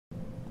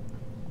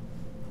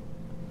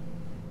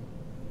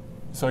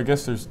So I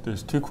guess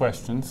there's two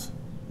questions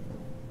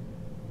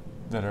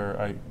that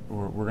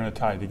we're going to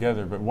tie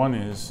together. But one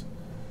is,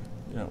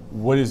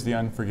 what is the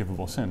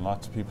unforgivable sin?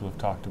 Lots of people have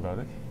talked about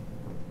it.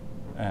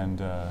 And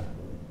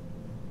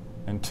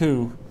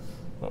two,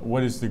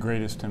 what is the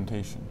greatest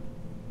temptation?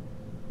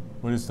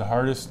 What is the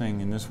hardest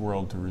thing in this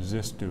world to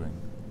resist doing?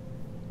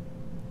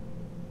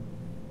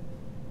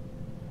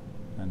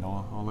 And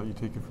I'll let you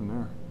take it from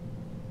there.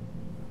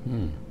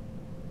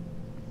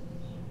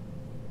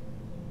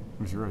 It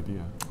was your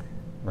idea.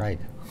 Right.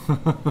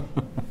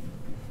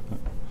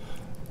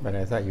 But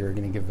I thought you were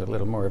going to give a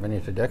little more of an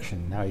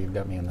introduction. Now you've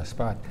got me on the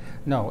spot.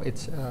 No,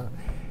 it's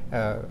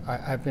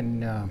I've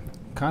been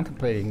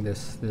contemplating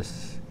this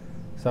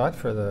thought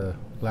for the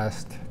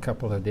last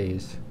couple of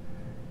days,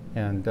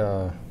 and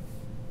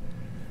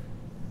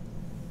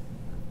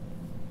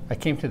I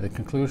came to the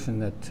conclusion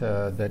that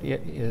that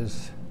it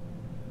is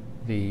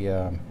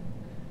the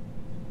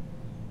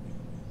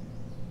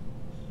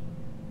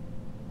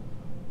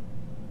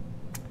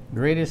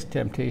greatest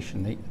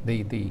temptation,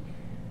 the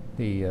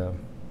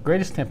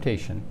greatest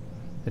temptation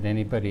that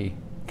anybody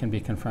can be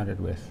confronted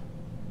with.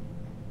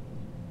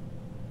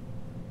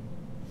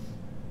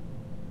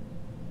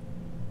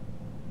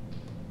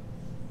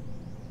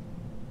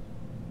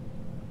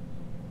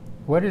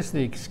 What is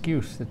the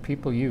excuse that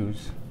people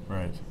use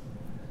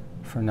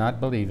for not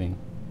believing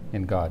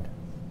in God?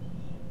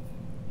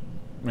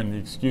 And the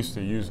excuse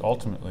they use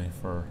ultimately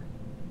for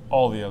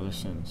all the other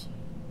sins.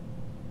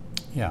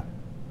 Yeah.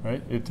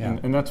 Right?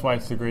 And that's why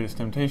it's the greatest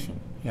temptation.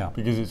 Yeah.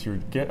 Because it's your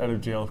get out of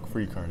jail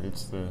free card.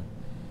 It's the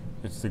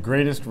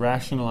greatest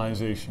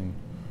rationalization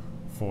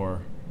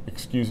for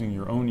excusing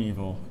your own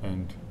evil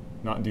and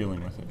not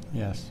dealing with it.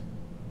 Yes.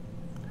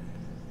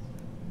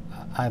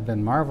 I've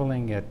been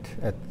marveling at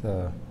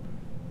the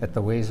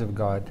ways of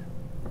God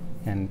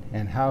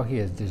and how He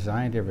has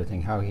designed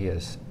everything, how He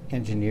has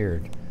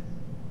engineered,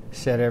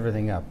 set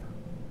everything up.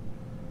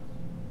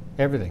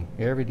 Everything,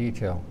 every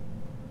detail.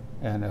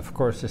 And of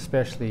course,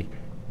 especially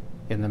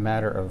in the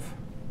matter of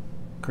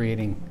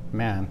creating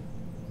man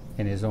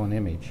in His own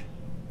image.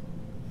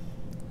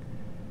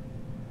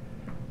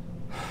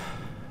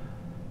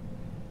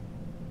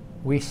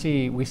 We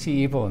see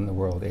evil in the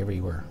world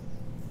everywhere.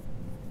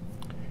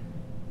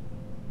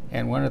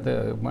 And one of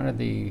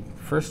the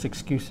first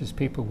excuses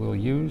people will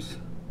use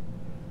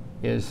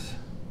is,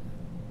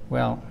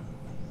 well,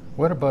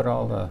 what about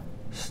all the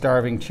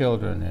starving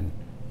children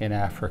in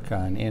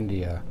Africa and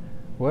India?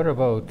 What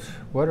about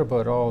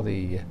all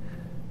the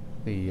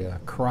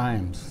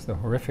crimes, the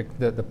horrific,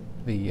 the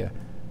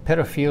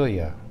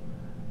pedophilia,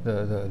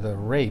 the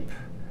rape,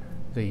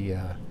 the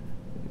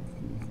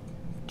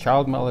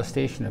child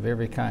molestation of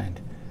every kind?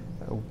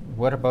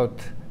 What about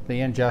the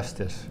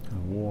injustice?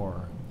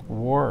 War.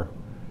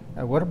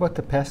 What about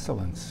the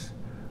pestilence?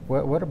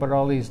 What about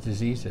all these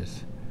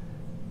diseases?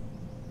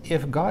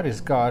 If God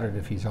is God and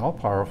if He's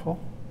all-powerful,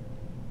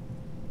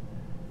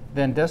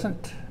 then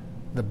doesn't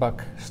the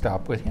buck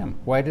stop with Him?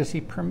 Why does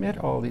He permit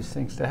all these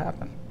things to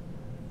happen?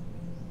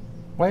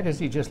 Why does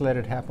He just let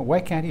it happen? Why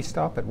can't He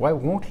stop it? Why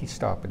won't He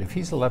stop it? If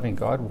He's a loving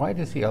God, why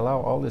does He allow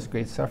all this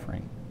great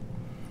suffering?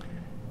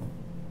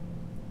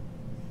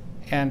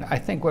 And I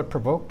think what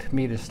provoked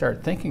me to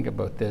start thinking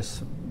about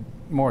this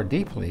more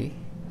deeply,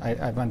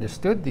 I've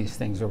understood these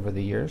things over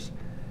the years,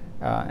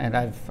 and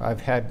I've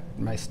had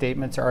my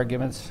statements,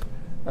 arguments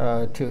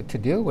to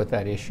deal with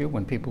that issue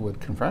when people would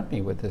confront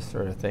me with this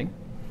sort of thing.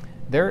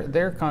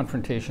 Their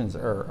confrontations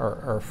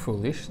are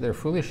foolish. They're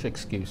foolish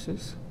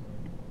excuses.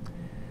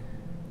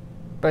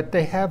 But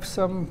they have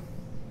some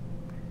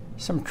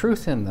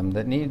truth in them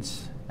that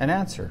needs an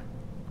answer.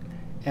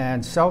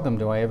 And seldom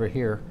do I ever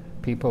hear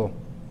people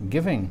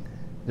giving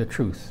the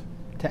truth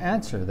to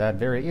answer that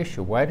very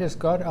issue. Why does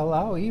God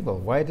allow evil?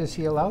 Why does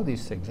He allow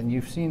these things? And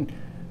you've seen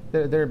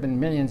there have been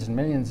millions and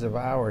millions of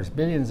hours,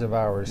 billions of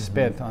hours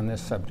spent on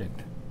this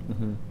subject.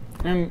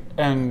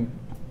 And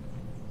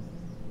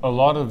a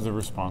lot of the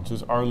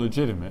responses are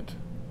legitimate,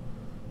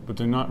 but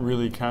they're not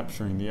really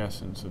capturing the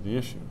essence of the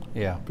issue.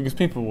 Yeah. Because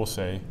people will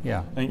say,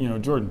 yeah.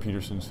 And Jordan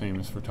Peterson's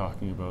famous for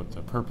talking about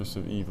the purpose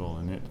of evil,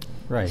 and it,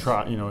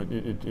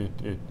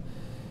 it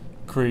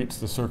creates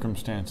the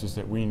circumstances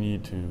that we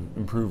need to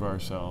improve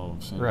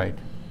ourselves. And, right.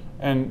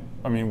 And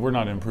I mean, we're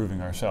not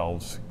improving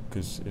ourselves,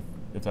 because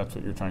if that's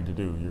what you're trying to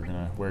do, you're going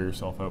to wear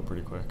yourself out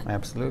pretty quick.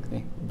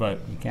 Absolutely. But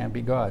you can't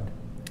be God.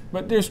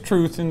 But there's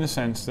truth in the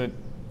sense that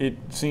it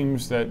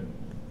seems that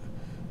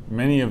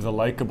many of the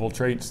likable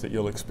traits that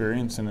you'll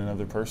experience in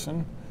another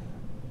person,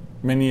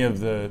 many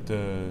of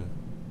the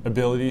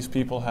abilities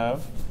people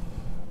have,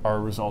 are a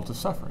result of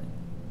suffering.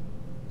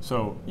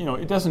 So,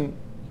 it doesn't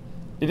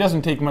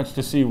take much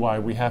to see why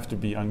we have to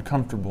be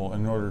uncomfortable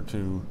in order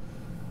to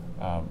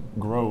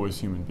grow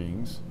as human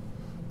beings.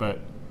 But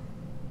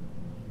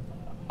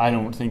I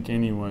don't think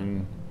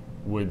anyone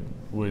would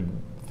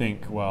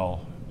think,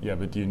 well, yeah,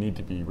 but do you need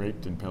to be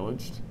raped and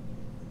pillaged?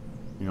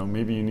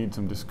 Maybe you need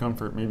some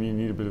discomfort, maybe you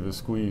need a bit of a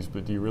squeeze,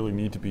 but do you really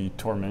need to be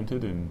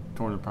tormented and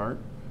torn apart?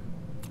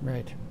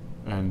 Right.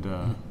 And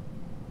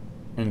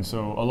And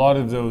so a lot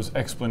of those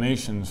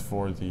explanations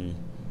for the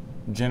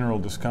general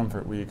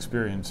discomfort we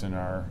experience in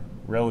our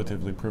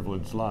relatively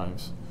privileged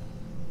lives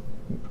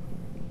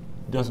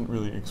doesn't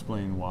really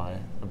explain why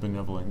a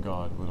benevolent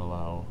God would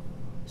allow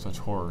such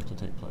horror to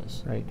take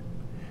place. Right.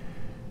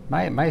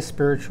 My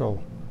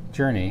spiritual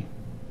journey,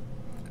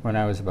 when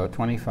I was about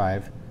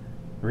 25,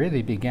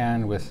 really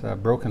began with a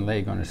broken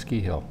leg on a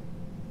ski hill.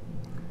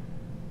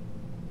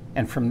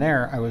 And from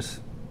there, I was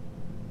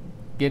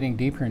getting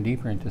deeper and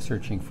deeper into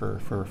searching for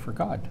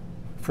God,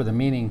 for the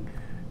meaning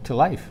to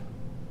life,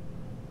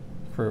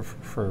 for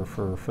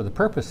the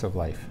purpose of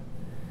life.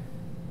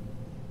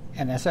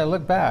 And as I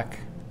look back,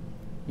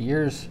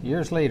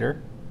 years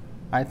later,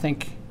 I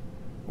think,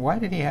 why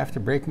did he have to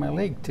break my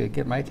leg to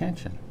get my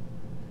attention?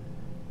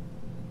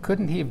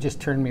 Couldn't he have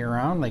just turned me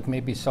around, like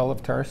maybe Saul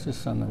of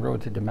Tarsus on the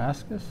road to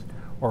Damascus?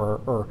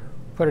 Or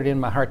put it in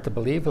my heart to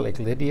believe, like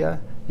Lydia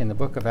in the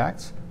book of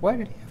Acts? Why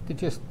did he have to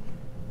just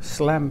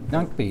slam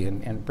dunk me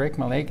and break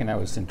my leg? And I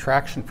was in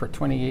traction for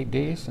 28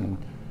 days and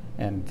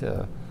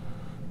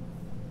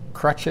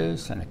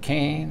crutches and a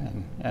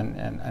cane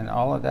and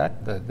all of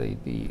that,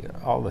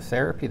 all the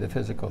therapy, the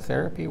physical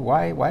therapy.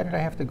 Why did I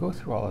have to go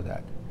through all of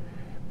that?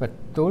 But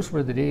those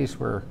were the days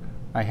where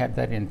I had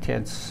that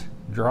intense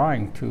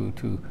drawing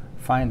to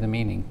find the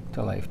meaning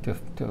to life, to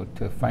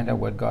find out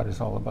what God is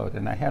all about.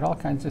 And I had all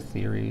kinds of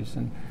theories,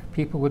 and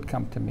people would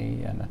come to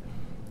me, and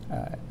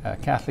a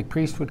Catholic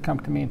priest would come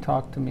to me and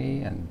talk to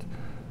me, and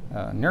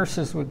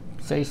nurses would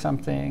say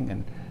something,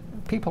 and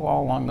people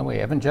all along the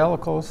way,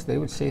 evangelicals, they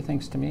would say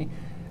things to me.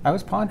 I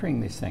was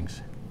pondering these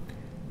things.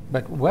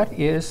 But what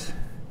is,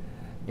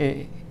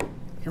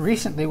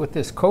 recently with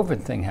this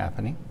COVID thing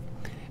happening,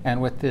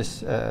 and with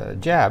this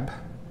jab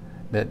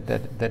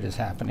that is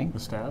happening. The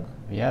stab?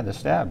 Yeah, the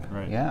stab.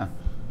 Right. Yeah,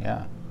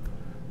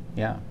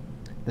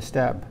 the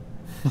stab.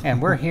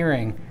 And we're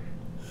hearing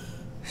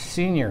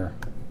senior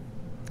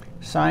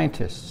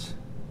scientists,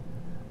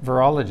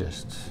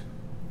 virologists,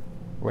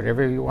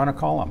 whatever you want to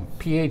call them,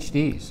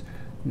 PhDs,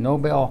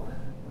 Nobel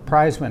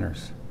Prize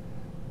winners,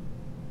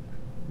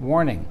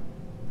 warning,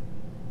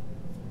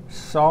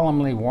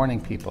 solemnly warning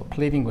people,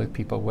 pleading with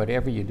people,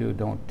 whatever you do,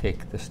 don't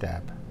take the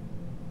stab.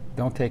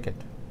 Don't take it.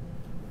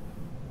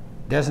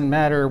 Doesn't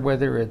matter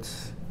whether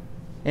it's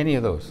any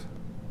of those,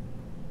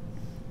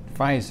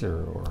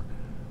 Pfizer or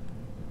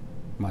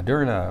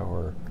Moderna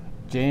or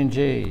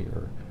J&J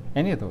or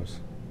any of those,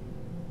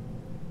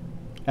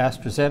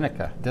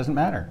 AstraZeneca, doesn't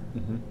matter.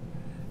 Mm-hmm.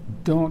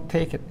 Don't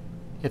take it.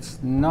 It's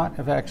not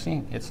a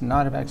vaccine. It's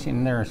not a vaccine.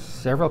 And there are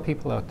several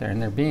people out there, and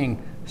they're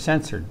being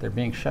censored. They're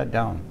being shut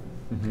down.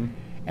 Mm-hmm.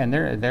 And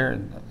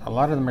a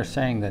lot of them are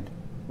saying that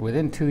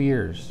within 2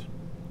 years,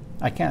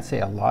 I can't say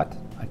a lot,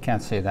 I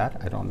can't say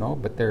that, I don't know,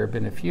 but there have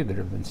been a few that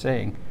have been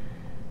saying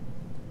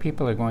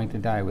people are going to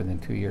die within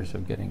 2 years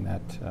of getting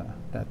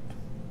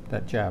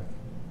that jab.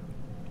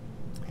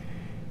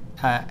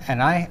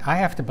 And I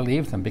have to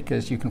believe them,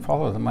 because you can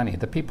follow the money.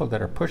 The people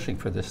that are pushing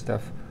for this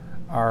stuff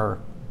are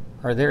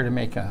there to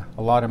make a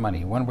lot of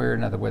money, one way or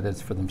another, whether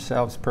it's for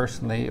themselves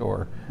personally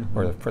or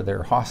for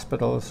their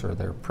hospitals or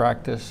their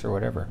practice or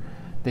whatever.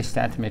 They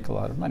stand to make a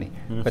lot of money.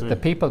 But the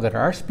people that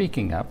are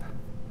speaking up,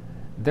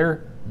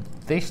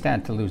 they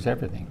stand to lose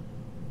everything.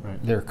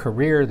 Right. Their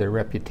career, their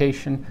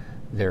reputation,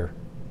 their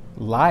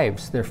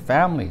lives, their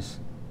families,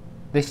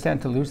 they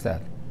stand to lose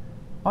that.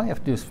 All you have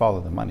to do is follow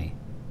the money.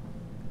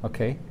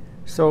 Okay?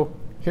 So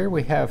here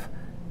we have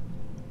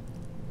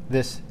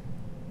this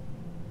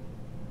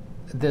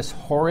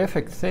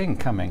horrific thing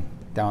coming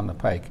down the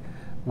pike,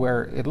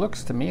 where it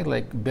looks to me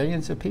like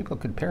billions of people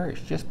could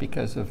perish just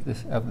because of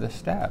this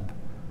stab.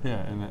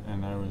 Yeah,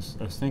 and I was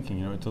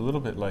thinking, it's a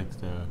little bit like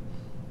the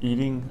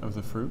eating of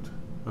the fruit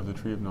of the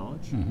tree of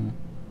knowledge. Mm-hmm.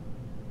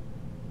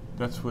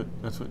 That's what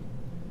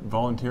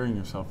volunteering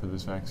yourself for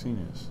this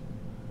vaccine is.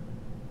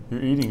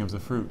 You're eating of the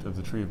fruit of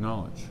the tree of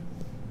knowledge,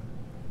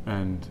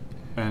 and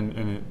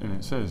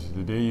it says,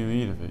 the day you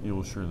eat of it, you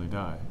will surely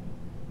die.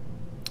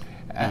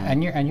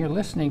 And you're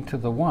listening to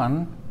the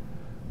one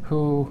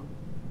who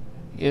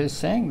is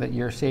saying that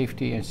your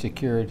safety and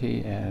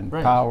security and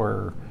right.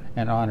 power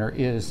and honor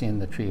is in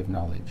the tree of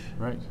knowledge.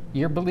 Right.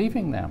 You're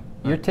believing them.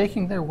 Right. You're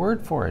taking their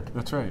word for it.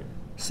 That's right.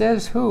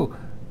 Says who?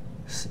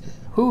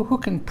 Who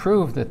can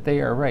prove that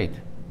they are right?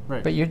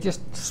 Right. But you're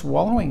just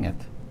swallowing it.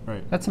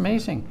 Right. That's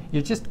amazing.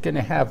 You're just going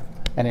to have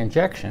an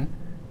injection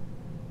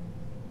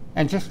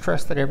and just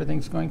trust that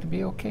everything's going to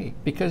be okay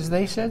because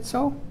they said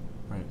so.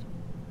 Right.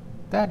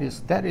 That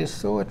is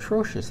so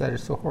atrocious. That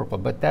is so horrible.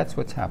 But that's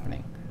what's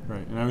happening.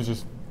 Right. And I was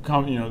just,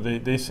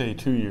 they say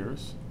 2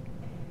 years,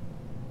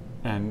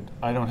 and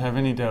I don't have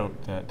any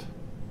doubt that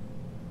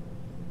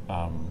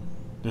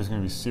there's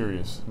going to be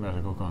serious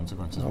medical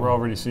consequences. We're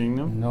already seeing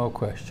them. No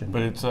question.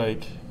 But it's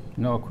like,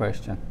 no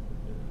question.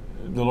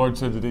 The Lord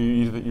said, the day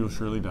you eat of it, you'll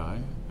surely die.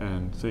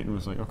 And Satan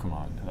was like, oh, come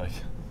on. Like,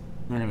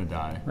 they're going to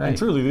die. Right. And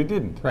truly, they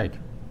didn't. Right.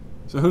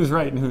 So who's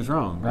right and who's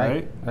wrong,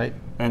 right? Right.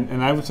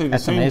 And I would say the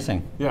That's same.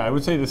 amazing. Yeah, I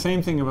would say the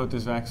same thing about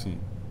this vaccine.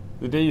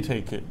 The day you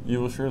take it, you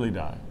will surely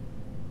die.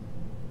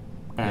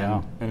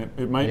 And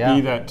it might Yeah.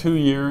 be that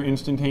 2-year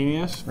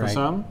instantaneous for Right,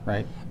 some,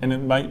 right. and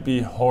it might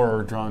be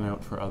horror drawn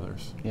out for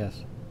others.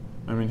 Yes.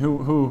 I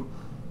mean,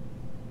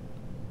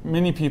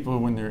 many people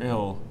when they're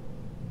ill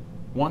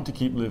want to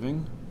keep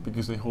living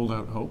because they hold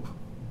out hope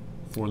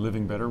for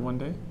living better one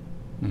day.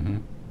 Mm-hmm.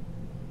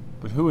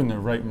 But who in their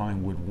right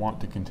mind would want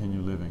to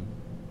continue living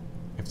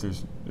if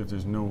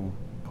there's no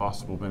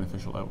possible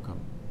beneficial outcome?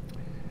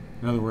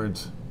 In other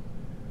words,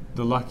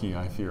 the lucky,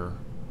 I fear,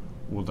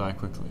 will die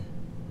quickly.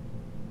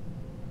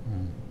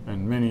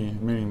 And many,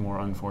 many more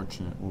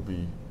unfortunate will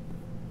be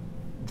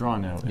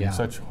drawn out in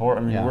such horror.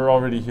 I mean, we're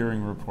already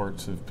hearing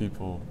reports of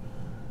people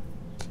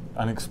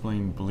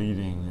unexplained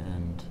bleeding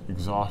and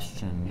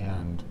exhaustion,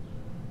 and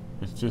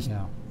it's just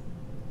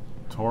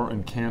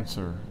and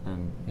cancer,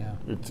 and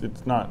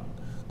it's not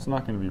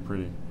going to be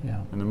pretty.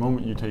 Yeah. And the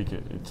moment you take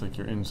it, it's like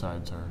your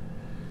insides are.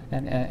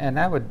 And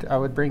I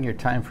would bring your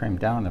time frame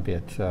down a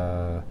bit.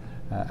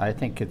 I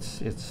think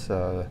it's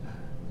a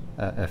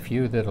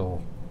few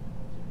that'll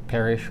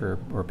perish or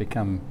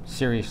become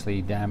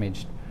seriously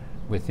damaged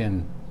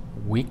within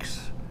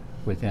weeks,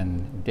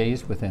 within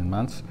days, within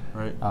months.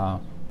 Right.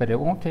 But it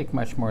won't take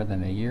much more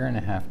than 1.5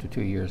 years to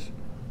 2 years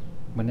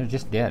when they're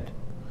just dead.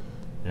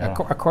 Yeah.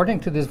 According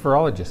to this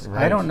virologist.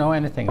 Right. I don't know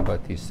anything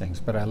about these things,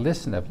 but I've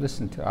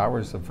listened to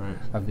hours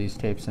of these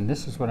tapes, and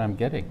this is what I'm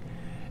getting.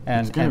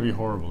 And it's going to be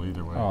horrible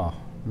either way. Oh,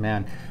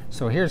 man.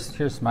 So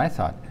here's my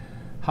thought.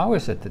 How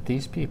is it that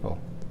these people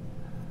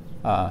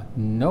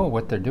know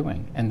what they're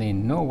doing, and they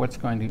know what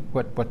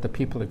the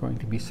people are going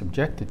to be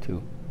subjected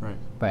to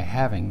by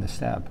having the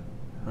stab?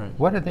 Right.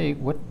 What are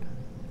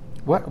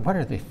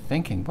they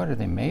thinking? What are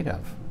they made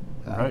of?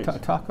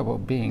 Talk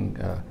about being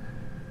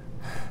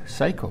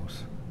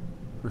psychos.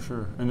 For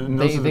sure. And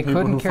those are the They people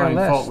couldn't who care find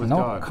less. fault with No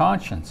God.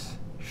 conscience.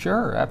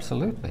 Sure,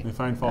 absolutely. They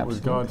find fault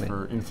with God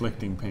for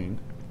inflicting pain.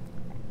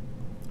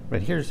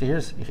 But here's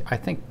I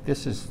think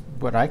this is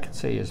what I could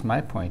say is my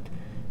point.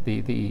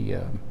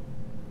 The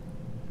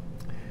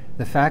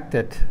fact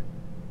that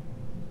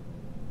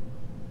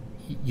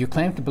you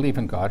claim to believe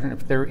in God, and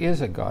if there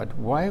is a God,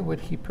 why would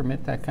he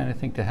permit that kind of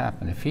thing to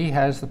happen if he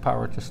has the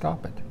power to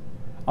stop it?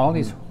 All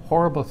these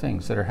horrible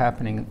things that are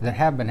happening, that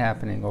have been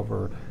happening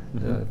over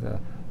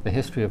the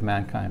history of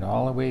mankind,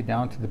 all the way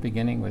down to the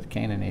beginning with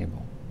Cain and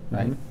Abel,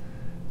 right?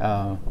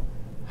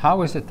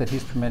 How is it that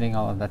he's permitting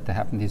all of that to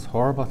happen, these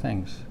horrible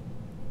things?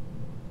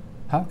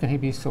 How can he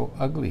be so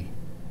ugly?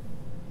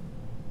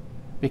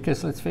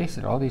 Because let's face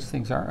it, all these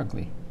things are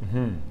ugly.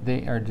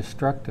 They are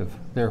destructive.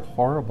 They're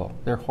horrible.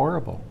 They're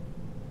horrible.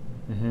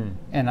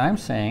 And I'm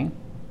saying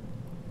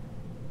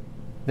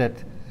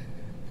that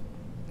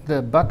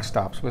the buck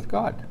stops with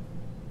God.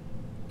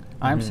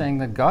 I'm saying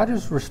that God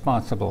is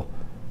responsible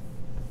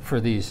for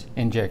these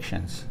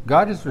injections.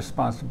 God is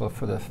responsible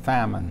for the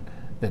famine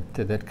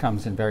that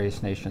comes in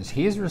various nations.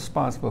 He is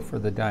responsible for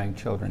the dying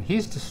children.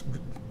 He's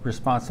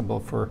responsible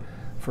for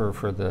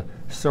the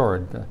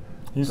sword, the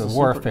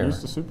warfare.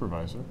 He's the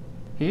supervisor.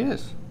 He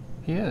is.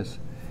 He is.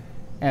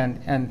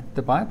 And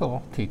the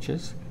Bible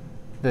teaches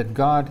that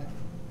God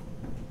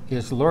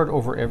is Lord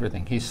over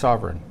everything. He's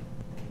sovereign.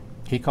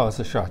 He calls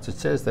the shots. It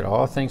says that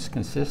all things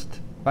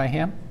consist by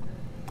him.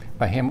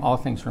 By him all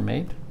things were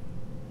made.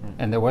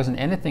 And there wasn't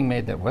anything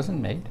made that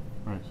wasn't made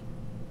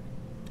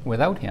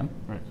without him.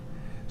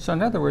 So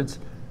in other words,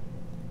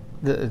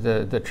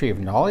 the tree of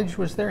knowledge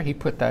was there. He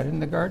put that in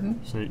the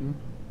garden. Satan.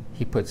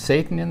 He put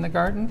Satan in the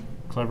garden.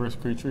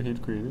 Cleverest creature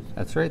he'd created.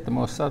 That's right, the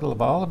most subtle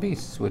of all the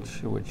beasts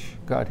which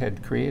God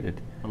had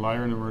created. A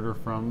liar and a murderer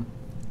from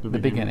the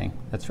beginning.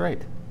 That's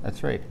right.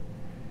 That's right.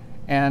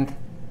 And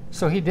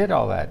so he did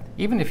all that.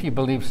 Even if you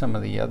believe some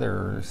of the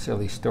other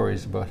silly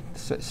stories about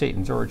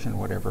Satan's origin,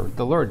 whatever,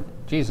 the Lord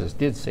Jesus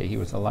did say he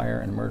was a liar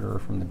and murderer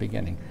from the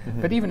beginning.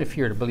 But even if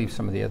you were to believe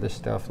some of the other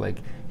stuff, like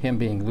him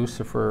being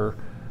Lucifer,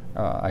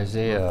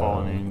 Isaiah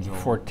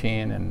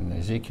 14 and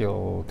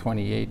Ezekiel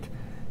 28,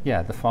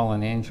 yeah, the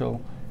fallen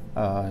angel,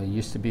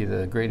 used to be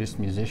the greatest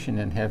musician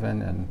in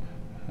heaven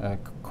and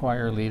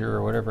choir leader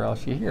or whatever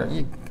else you hear,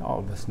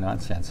 all this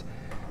nonsense.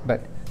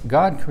 But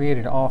God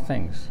created all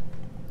things.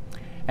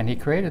 And he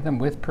created them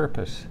with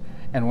purpose.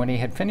 And when he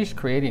had finished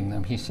creating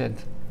them, he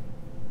said,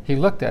 he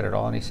looked at it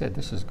all and he said,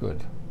 this is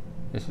good.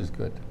 This is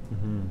good.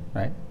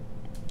 Right?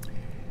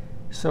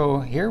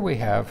 So here we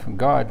have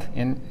God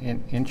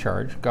in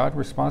charge, God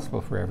responsible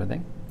for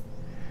everything.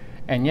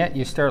 And yet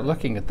you start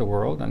looking at the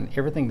world and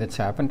everything that's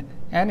happened,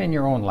 and in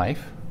your own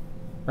life,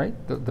 right?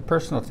 The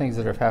personal things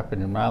that have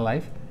happened in my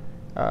life,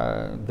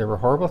 there were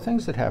horrible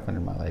things that happened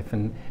in my life,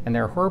 and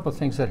there are horrible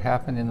things that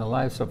happen in the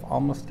lives of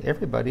almost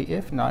everybody,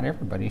 if not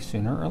everybody,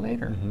 sooner or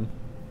later.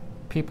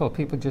 People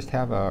just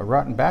have a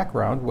rotten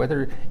background,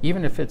 whether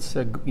even if it's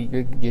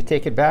you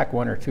take it back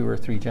 1 or 2 or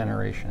 3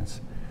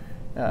 generations.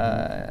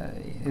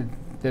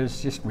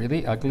 There's just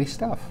really ugly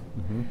stuff.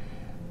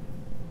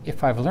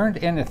 If I've learned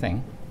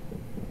anything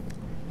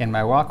in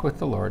my walk with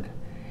the Lord,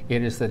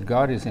 it is that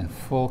God is in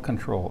full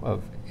control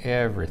of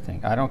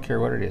everything. I don't care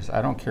what it is.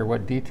 I don't care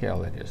what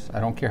detail it is. I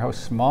don't care how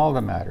small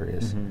the matter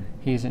is.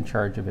 He's in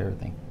charge of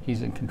everything.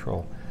 He's in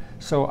control.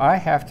 So I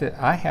have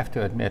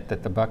to admit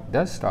that the buck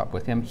does stop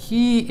with him.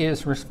 He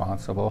is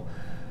responsible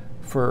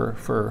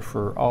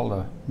for all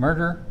the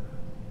murder,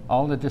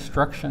 all the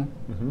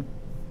destruction,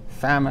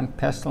 famine,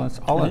 pestilence,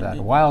 all of that.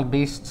 Wild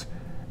beasts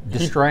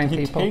destroying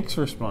people. He takes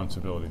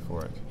responsibility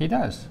for it. He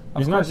does.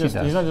 He's not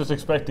just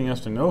expecting us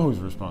to know who's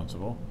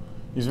responsible.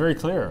 He's very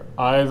clear.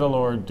 I, the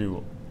Lord,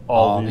 do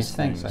all these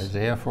things.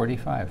 Isaiah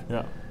 45.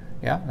 Yeah.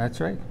 Yeah, that's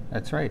right.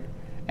 That's right.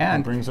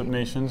 And brings up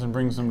nations and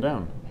brings them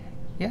down.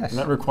 Yes. And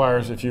that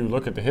requires, if you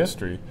look at the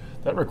history,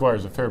 that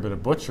requires a fair bit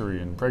of butchery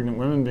and pregnant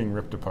women being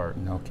ripped apart.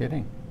 No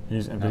kidding.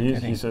 He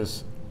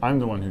says, I'm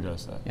the one who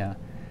does that. Yeah.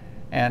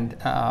 And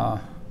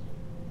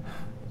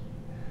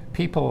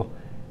people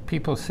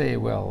say,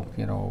 well,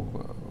 you know,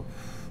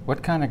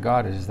 what kind of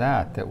God is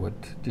that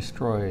would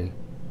destroy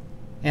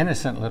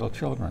innocent little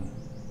children?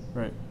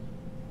 Right.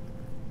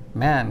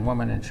 Man,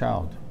 woman, and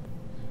child.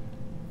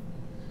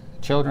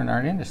 Children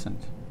aren't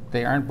innocent.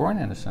 They aren't born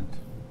innocent.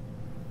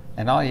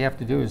 And all you have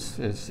to do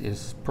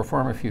is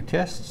perform a few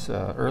tests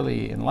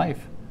early in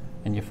life,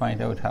 and you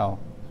find out how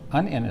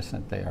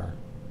uninnocent they are.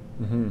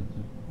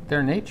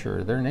 Their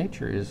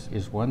nature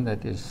is one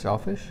that is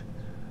selfish,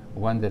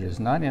 one that is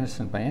not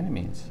innocent by any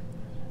means,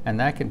 and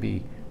that can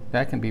be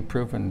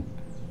proven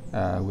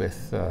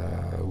with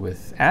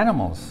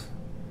animals.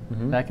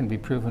 That can be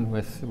proven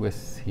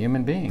with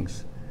human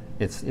beings.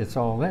 It's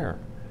all there.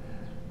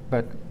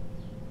 But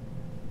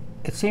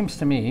it seems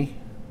to me,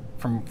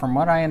 from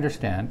what I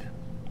understand,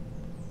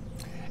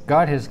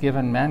 God has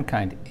given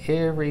mankind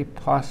every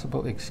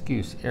possible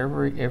excuse,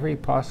 every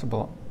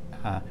possible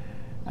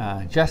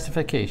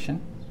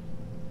justification,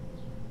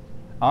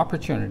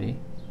 opportunity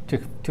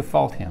to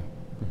fault him.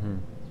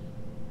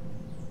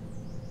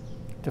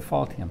 To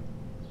fault him.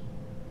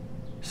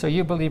 So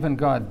you believe in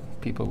God,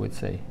 people would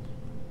say.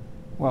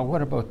 Well,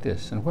 what about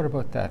this, and what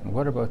about that, and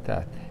what about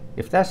that?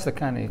 If that's the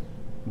kind of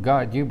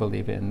God you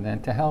believe in,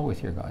 then to hell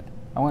with your God.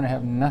 I want to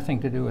have nothing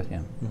to do with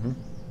him.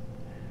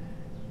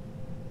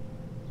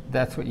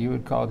 That's what you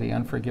would call the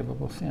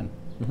unforgivable sin.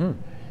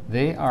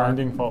 They are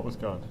finding fault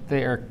with God.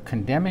 They are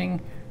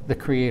condemning the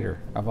creator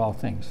of all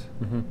things.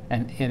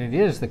 And it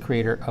is the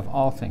creator of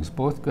all things,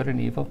 both good and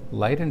evil,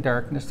 light and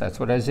darkness. That's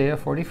what Isaiah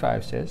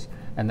 45 says,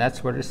 and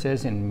that's what it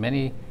says in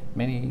many,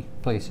 many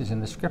places in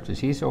the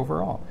scriptures. He's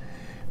over all.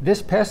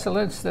 This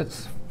pestilence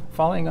that's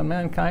falling on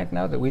mankind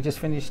now that we just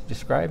finished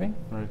describing,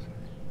 right.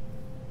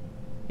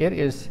 It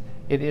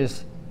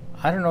is,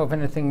 I don't know of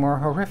anything more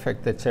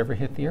horrific that's ever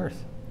hit the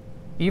earth.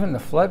 Even the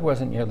flood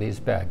wasn't nearly as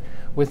bad.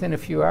 Within a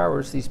few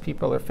hours, these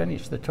people are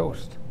finished, they're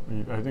toast.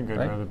 I think I'd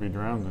rather be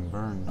drowned than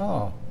burned.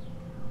 Oh,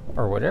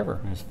 or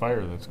whatever. There's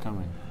fire that's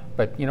coming.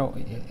 But you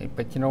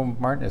know,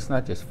 Martin, it's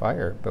not just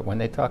fire. But when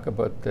they talk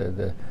about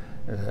the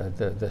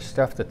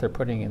stuff that they're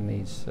putting in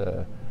these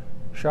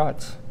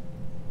shots,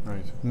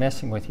 right,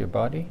 messing with your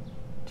body,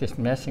 just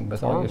messing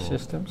with all your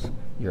systems,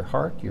 your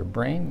heart, your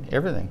brain,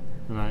 everything.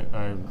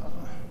 And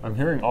I'm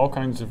hearing all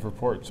kinds of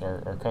reports.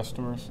 Our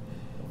customers,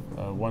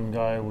 one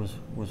guy was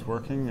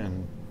working,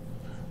 and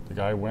the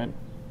guy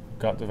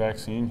got the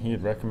vaccine. He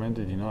had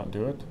recommended he not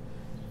do it,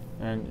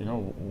 and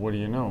what do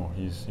you know?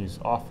 He's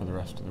off for the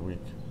rest of the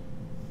week.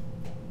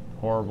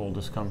 Horrible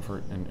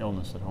discomfort and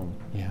illness at home.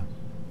 Yeah.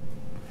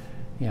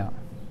 Yeah.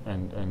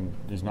 And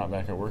he's not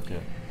back at work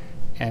yet.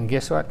 And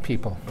guess what,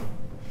 people?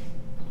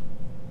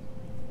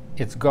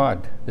 It's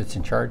God that's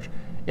in charge.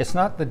 It's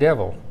not the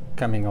devil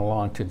coming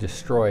along to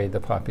destroy the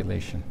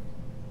population,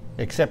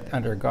 except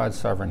under God's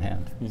sovereign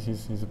hand.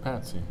 He's a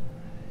patsy.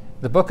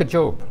 The book of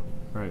Job.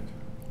 Right.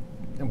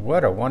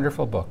 What a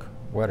wonderful book.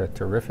 What a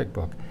terrific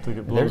book. It's like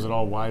it blows it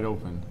all wide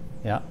open.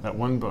 Yeah. That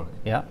one book.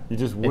 Yeah. You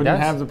just wouldn't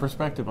have the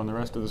perspective on the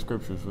rest of the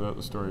scriptures without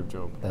the story of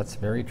Job. That's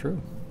very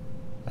true.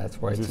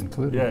 That's why it's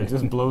included. Yeah, it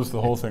just blows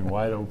the whole thing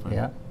wide open.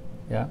 Yeah.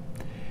 Yeah.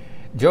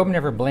 Job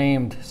never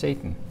blamed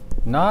Satan.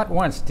 Not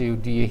once do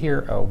you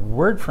hear a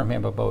word from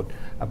him about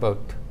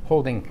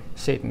holding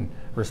Satan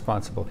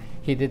responsible.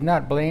 He did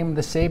not blame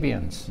the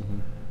Sabians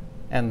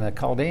and the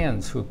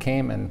Chaldeans who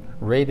came and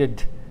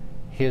raided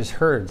his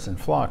herds and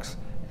flocks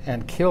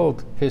and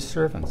killed his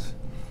servants.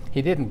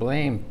 He didn't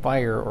blame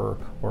fire or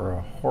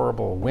a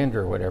horrible wind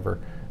or whatever,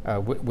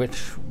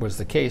 which was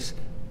the case,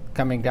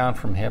 coming down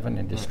from heaven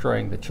and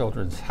destroying the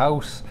children's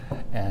house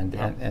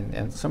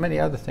and so many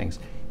other things.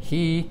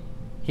 He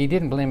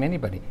didn't blame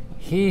anybody.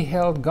 He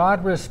held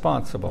God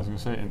responsible. I was going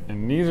to say,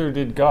 and neither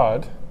did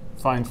God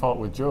find fault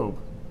with Job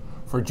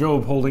for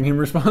Job holding him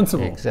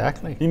responsible.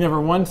 Exactly. He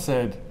never once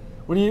said,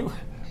 "What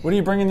are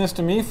you bringing this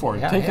to me for?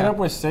 Take it up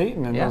with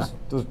Satan and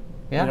those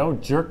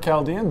jerk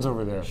Chaldeans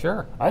over there."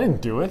 Sure. I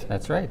didn't do it.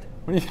 That's right.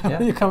 What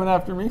are you coming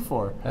after me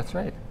for? That's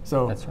right.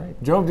 So that's right.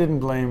 Job didn't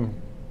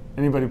blame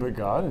anybody but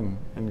God,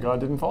 and God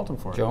didn't fault him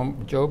for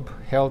it. Job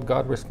held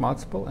God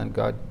responsible, and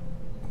God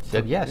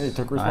said, yes, he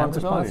took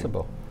responsibility. I'm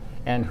responsible.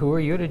 And who are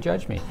you to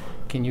judge me?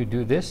 Can you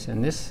do this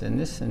and this and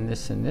this and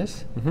this and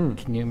this?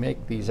 Can you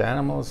make these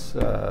animals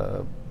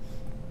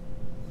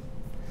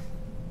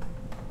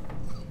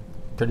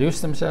produce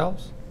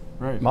themselves?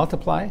 Right.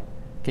 Multiply?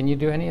 Can you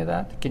do any of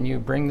that? Can you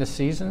bring the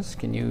seasons?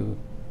 Can you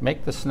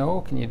make the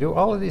snow? Can you do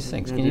all of these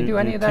things? Can you do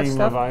any of that tame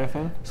stuff?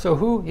 Leviathan? So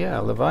who,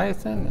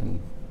 Leviathan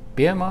and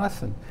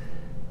Behemoth, and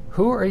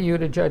who are you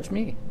to judge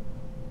me?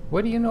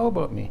 What do you know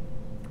about me?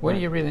 What do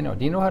you really know?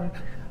 Do you know how to?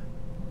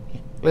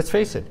 Let's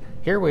face it.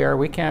 Here we are.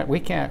 We can't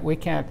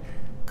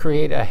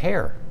create a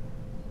hair.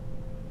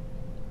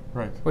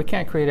 Right. We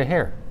can't create a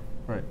hair,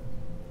 Right.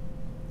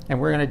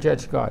 and we're going to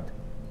judge God.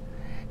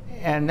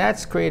 And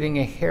that's creating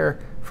a hair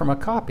from a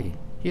copy.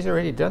 He's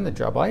already done the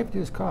job. All you have to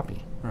do is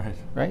copy, Right.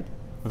 right?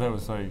 But that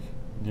was like,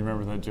 do you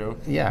remember that joke?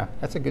 Yeah,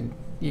 that's a good.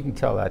 You can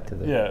tell that to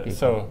the Yeah.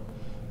 people.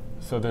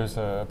 So there's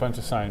a bunch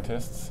of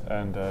scientists,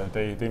 and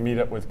they meet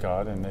up with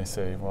God, and they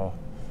say, well,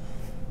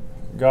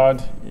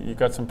 God, you've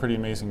got some pretty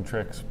amazing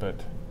tricks, but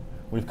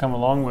we've come a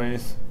long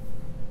ways,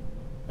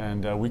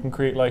 and we can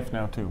create life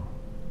now too.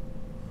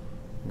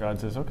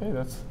 God says, okay,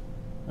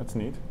 that's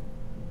neat.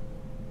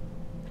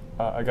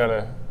 I got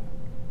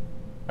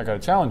a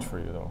challenge for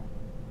you though.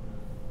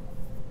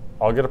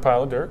 I'll get a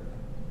pile of dirt,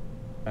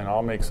 and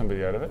I'll make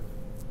somebody out of it,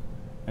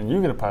 and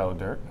you get a pile of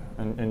dirt,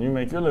 and you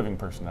make your living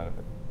person out of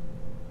it.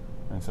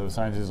 And so the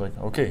scientist is like,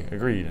 okay,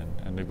 agreed,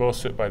 and they both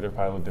sit by their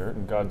pile of dirt,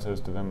 and God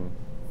says to them,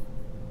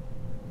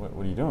 what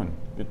are you doing?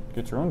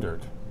 Get your own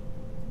dirt.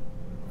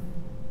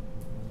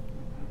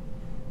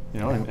 You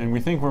know, and we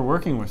think we're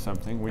working with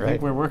something. We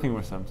think we're working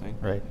with something.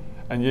 Right.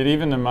 And yet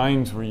even the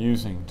minds we're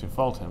using to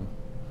fault him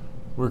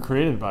were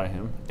created by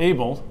him,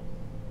 able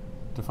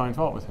to find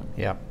fault with him.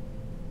 Yeah.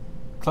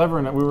 Clever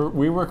enough.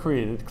 We were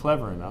created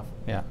clever enough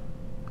Yeah.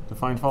 to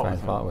find fault Find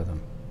with fault him. with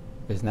him.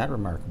 Isn't that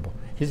remarkable?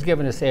 He's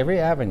given us every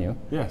avenue,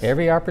 Yes.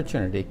 every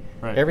opportunity,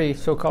 Right. every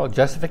so-called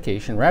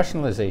justification,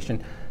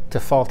 rationalization to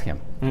fault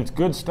him. And it's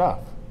good stuff.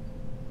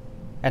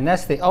 And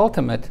that's the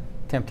ultimate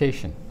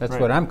temptation. That's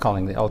Right. what I'm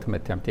calling the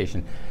ultimate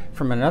temptation.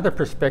 From another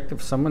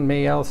perspective, someone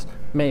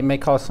may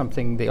call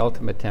something the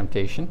ultimate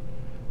temptation,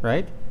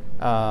 right?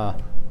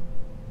 But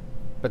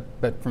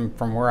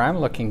from where I'm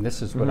looking,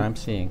 this is what I'm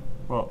seeing.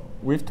 Well,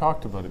 we've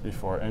talked about it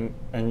before,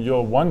 and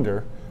you'll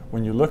wonder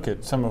when you look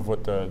at some of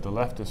what the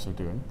leftists are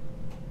doing.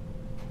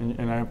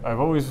 And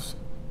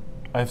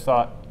I've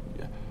thought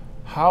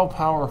how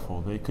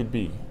powerful they could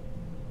be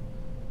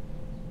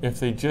if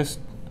they just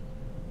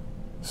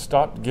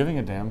stopped giving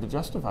a damn to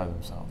justify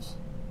themselves.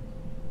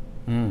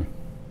 Mm.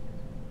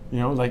 You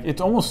know, like it's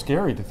almost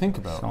scary to think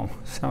about.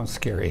 Sounds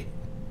scary.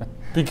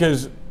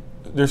 Because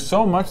there's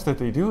so much that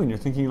they do, and you're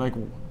thinking like,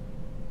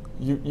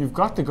 you've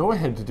got the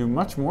go-ahead to do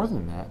much more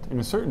than that, in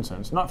a certain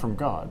sense, not from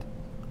God.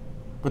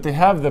 But they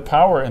have the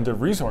power and the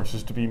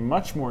resources to be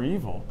much more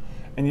evil,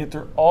 and yet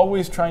they're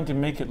always trying to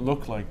make it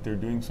look like they're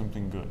doing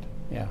something good.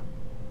 Yeah.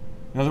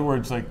 In other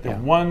words, like the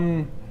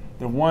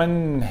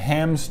one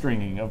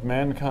hamstringing of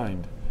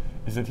mankind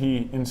is that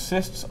he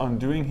insists on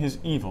doing his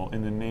evil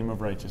in the name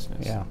of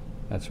righteousness. Yeah,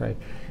 that's right.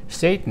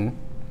 Satan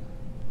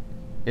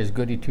is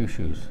goody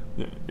two-shoes.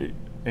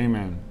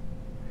 Amen.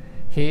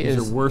 He's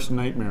your worst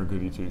nightmare,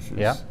 goody two-shoes.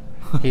 Yeah.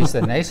 He's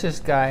the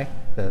nicest guy,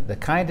 the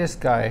kindest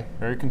guy.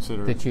 Very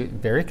considerate.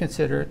 Very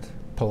considerate,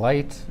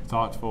 polite.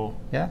 Thoughtful.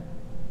 Yeah.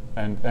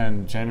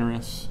 And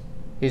generous.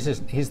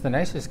 He's the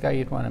nicest guy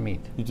you'd want to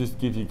meet. He just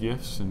gives you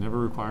gifts and never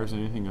requires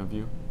anything of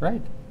you.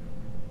 Right.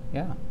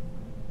 Yeah.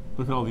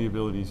 Look at all the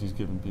abilities he's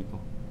given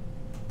people.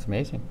 It's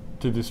amazing.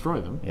 To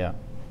destroy them. Yeah.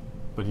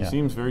 But he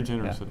seems very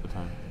generous at the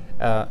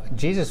time.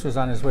 Jesus was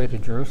on his way to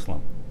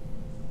Jerusalem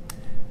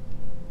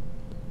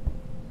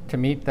to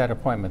meet that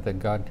appointment that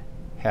God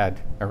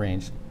had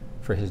arranged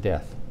for his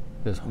death,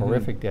 this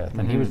horrific death.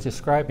 And he was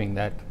describing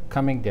that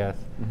coming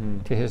death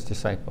to his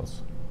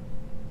disciples.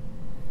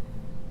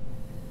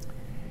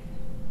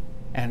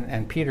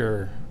 And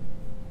Peter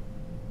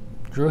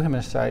drew him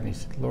aside and he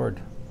said,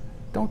 Lord,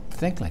 don't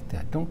think like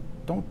that.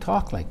 Don't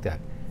talk like that.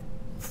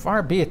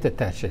 Far be it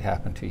that should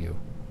happen to you.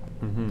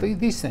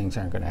 These things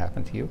aren't going to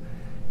happen to you.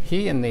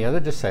 He and the other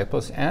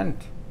disciples and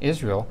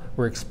Israel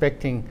were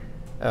expecting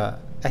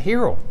a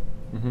hero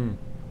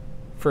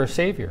for a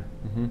savior,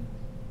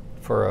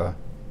 for a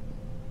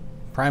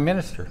prime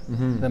minister,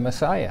 the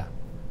Messiah.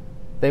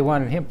 They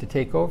wanted him to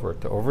take over,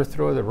 to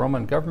overthrow the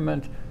Roman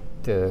government,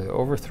 to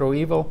overthrow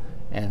evil,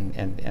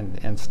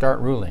 and start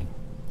ruling.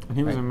 And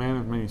he was a man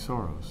of many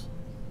sorrows.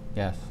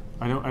 Yes.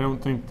 I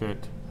don't think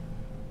that,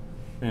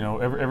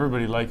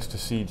 everybody likes to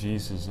see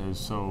Jesus as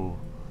so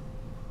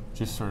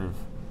just sort of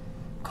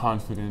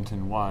confident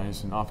and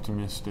wise and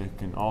optimistic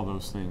and all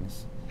those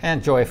things.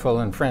 And joyful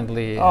and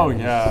friendly. Oh,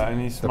 yeah, and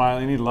he's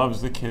smiling, he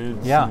loves the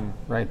kids. Yeah,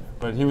 right.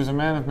 But he was a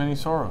man of many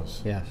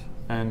sorrows. Yes.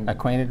 And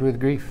acquainted with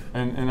grief.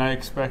 And I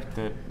expect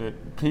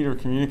that Peter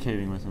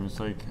communicating with him, it's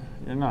like,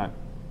 you're not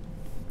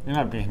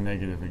being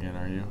negative again,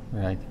 are you?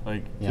 Right.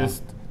 Like,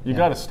 you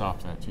got to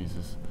stop that,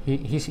 Jesus.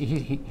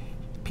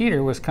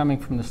 Peter was coming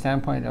from the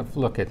standpoint of,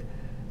 look,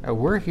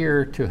 we're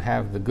here to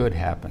have the good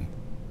happen.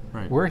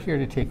 Right. We're here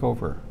to take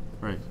over.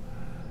 Right.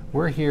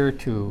 We're here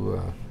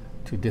to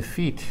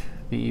defeat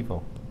the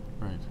evil.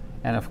 Right.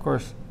 And of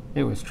course,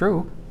 it was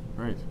true.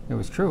 Right. It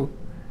was true.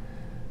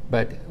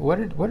 But what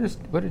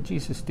did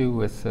Jesus do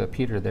with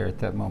Peter there at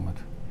that moment?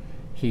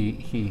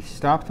 he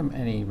stopped him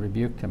and he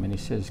rebuked him and he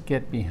says,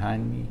 "Get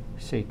behind me,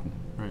 Satan."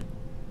 Right.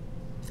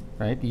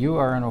 Right? You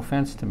are an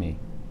offense to me.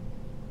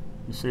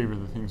 You savor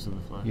the things of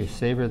the flesh. You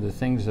savor the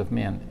things of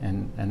men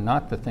and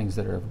not the things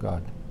that are of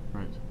God.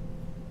 Right.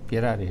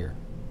 Get out of here.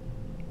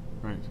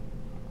 Right.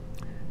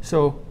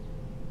 So,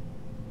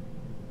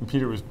 And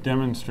Peter was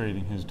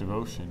demonstrating his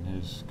devotion,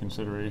 his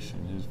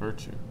consideration, his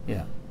virtue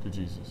yeah, to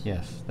Jesus.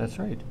 yes, that's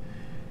right.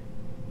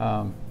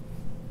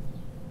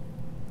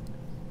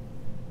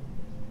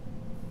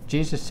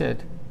 Jesus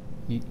said,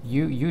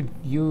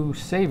 you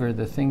savor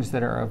the things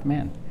that are of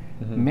men.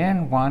 Mm-hmm.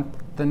 Men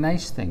want the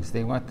nice things.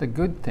 They want the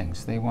good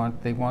things. They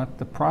want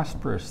the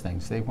prosperous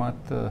things. They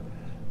want the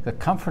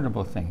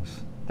comfortable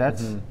things.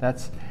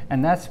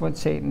 That's what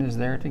Satan is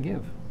there to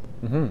give.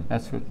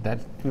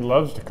 Mm-hmm. He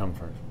loves to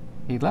comfort.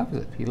 He loves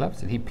it. He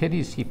loves it. He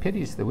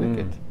pities the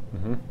wicked.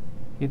 Mm-hmm.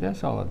 He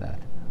does all of that.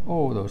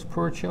 Oh, those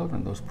poor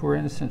children, those poor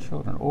innocent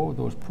children. Oh,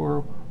 those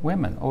poor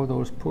women. Oh,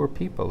 those poor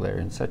people there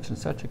in such and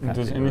such a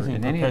country. Does or anything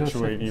in any of those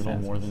perpetuate evil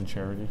more circumstances. than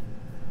charity?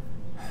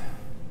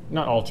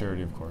 Not all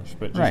charity, of course,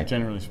 but just Right.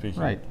 generally speaking.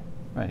 Right,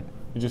 right.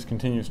 It just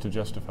continues to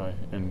justify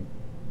and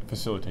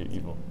facilitate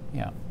evil.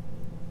 Yeah.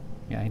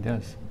 Yeah, he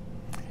does.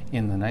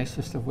 In the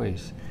nicest of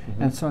ways.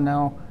 Mm-hmm. And so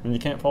now, And you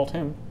can't fault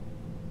him.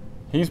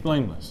 He's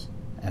blameless.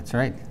 that's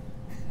right.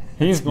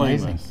 He's It's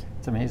amazing. blameless.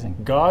 It's amazing.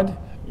 God,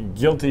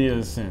 guilty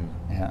as sin.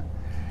 Yeah.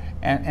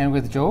 And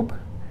with Job,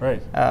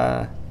 Right.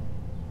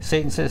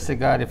 Satan says to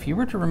God, if you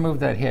were to remove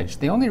that hedge,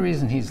 the only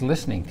reason he's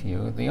listening to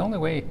you, the only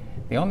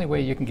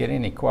way you can get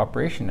any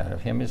cooperation out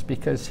of him is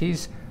because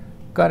he's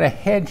got a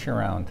hedge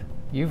around.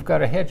 You've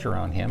got a hedge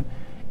around him,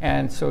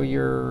 and so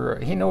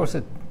he knows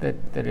that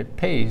it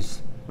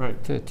pays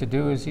Right. to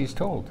do as he's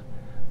told.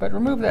 But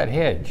remove that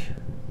hedge,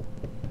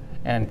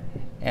 and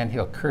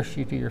he'll curse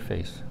you to your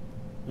face.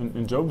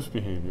 And Job's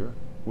behavior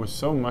was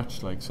so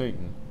much like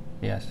Satan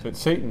Yes. that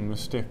Satan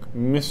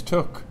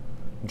mistook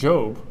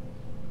Job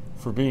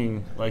for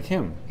being like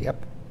him.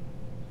 Yep.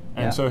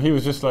 And Yeah. so he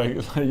was just like,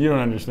 you don't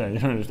understand. You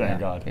don't understand Yeah,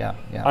 God. yeah,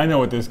 yeah. I know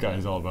what this guy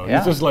is all about. Yeah.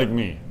 He's just like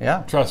me.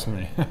 Yeah. Trust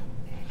me.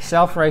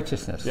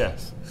 Self-righteousness.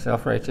 Yes.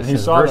 Self-righteousness And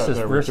he saw that versus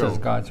there with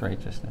Job. God's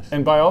righteousness.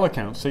 And by all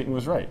accounts, Satan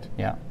was right.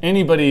 Yeah.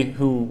 Anybody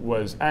who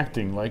was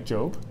acting like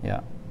Job, Yeah.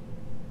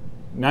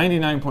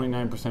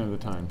 99.9% of the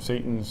time,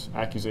 Satan's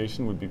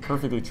accusation would be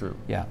perfectly true.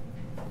 Yeah.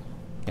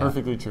 Yeah.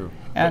 Perfectly true.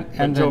 And- But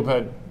and Job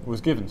the-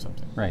 was given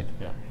something. Right.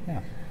 Yeah. Yeah.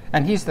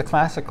 And he's the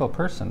classical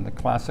person, the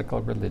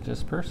classical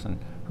religious person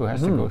who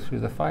has to go through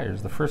the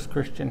fires. The first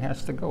Christian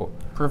has to go.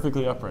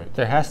 Perfectly upright.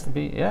 There has to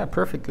be,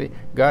 perfectly.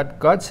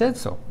 God said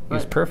so. He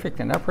was Right. perfect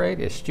and upright,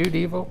 eschewed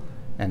evil,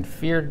 and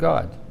feared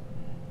God.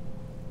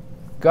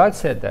 God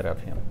said that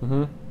of him,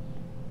 Mm-hmm.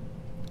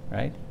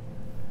 right?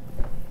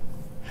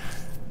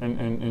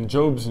 And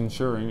Job's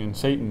ensuring, and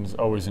Satan's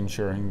always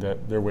ensuring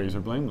that their ways are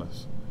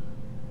blameless.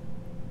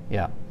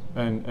 Yeah,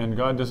 And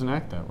God doesn't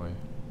act that way.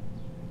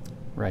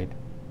 right.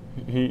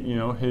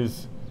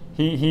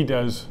 He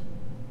does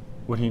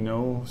what he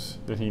knows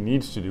that he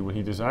needs to do, what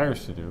he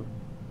desires to do,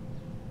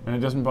 and it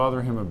doesn't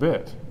bother him a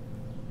bit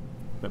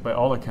that by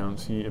all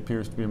accounts he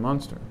appears to be a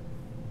monster.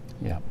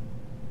 Yeah.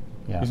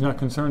 Yeah. He's not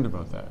concerned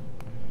about that.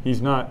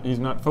 He's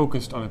not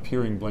focused on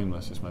appearing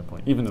blameless, is my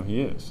point, even though he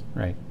is.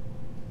 Right.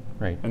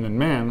 Right. And then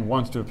man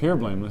wants to appear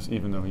blameless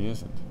even though he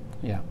isn't.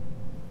 Yeah.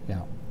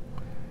 Yeah.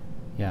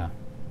 Yeah.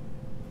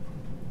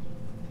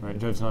 Right?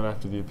 Judge not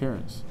after the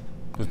appearance.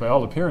 Because by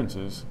all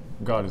appearances,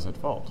 God is at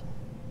fault.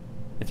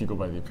 If you go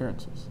by the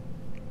appearances.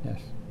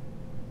 Yes.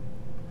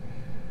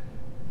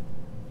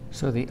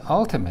 So the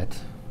ultimate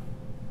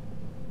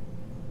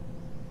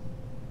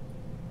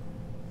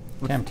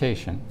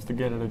temptation, It's the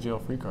get out of jail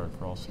free card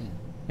for all sin.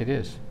 it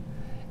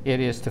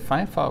is to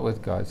find fault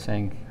with God,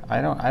 saying,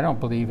 I don't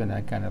believe in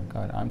that kind of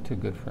God. I'm too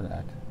good for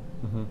that.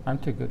 Mm-hmm. I'm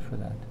too good for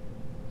that.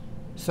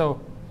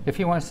 So if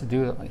he wants to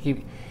do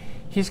it,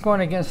 he's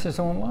going against his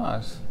own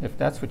laws, if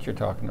that's what you're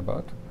talking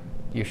about.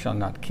 You shall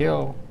not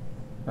kill,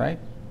 right?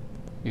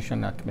 You shall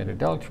not commit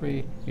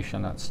adultery. You shall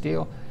not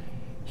steal.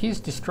 He's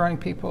destroying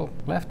people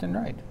left and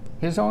right.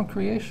 His own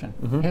creation,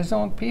 his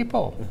own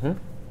people. Mm-hmm.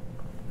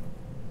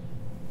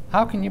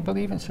 How can you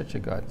believe in such a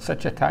God,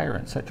 such a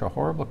tyrant, such a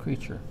horrible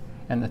creature?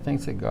 And the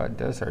things that God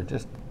does are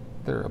just,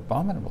 they're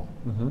abominable.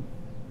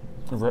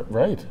 Mm-hmm.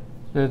 Right.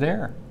 They're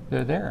there.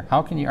 They're there.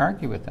 How can you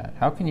argue with that?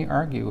 How can you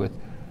argue with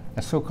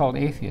a so-called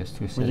atheist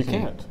who says... Well, you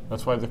can't.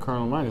 That's why the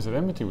carnal mind is at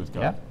enmity with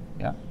God. Yeah,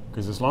 yeah,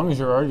 Because as long as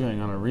you're arguing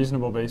on a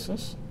reasonable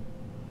basis,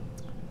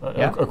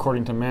 Yeah.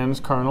 according to man's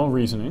carnal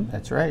reasoning,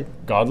 that's right.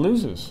 God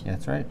loses.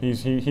 That's right.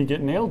 He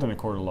get nailed in a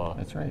court of law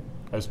That's right.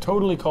 as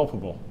totally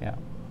culpable. Yeah,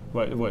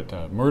 What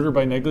murder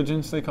by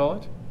negligence they call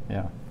it?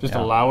 yeah. Just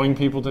yeah. allowing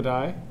people to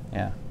die?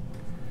 Yeah.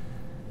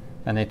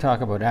 And they talk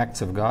about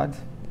acts of God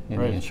in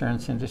Right. the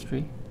insurance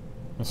industry.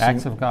 A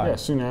Acts of God. Yeah,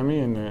 tsunami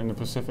in the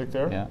Pacific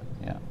there. Yeah,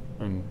 yeah,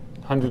 And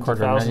hundreds of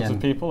Quarter thousands million,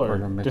 of people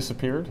quarter are mil-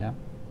 disappeared. yeah,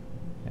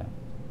 yeah,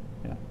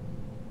 yeah.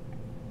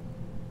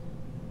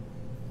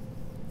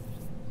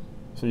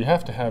 So you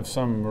have to have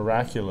some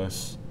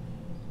miraculous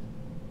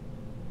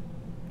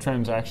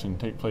transaction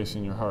take place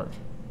in your heart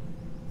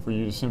for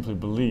you to simply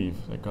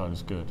believe that God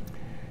is good?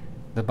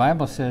 The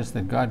Bible says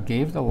that God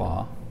gave the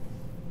law,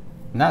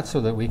 not so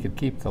that we could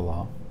keep the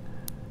law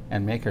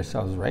and make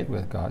ourselves right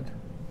with God,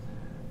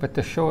 but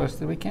to show us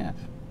that we can't.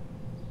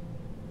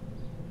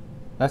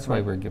 That's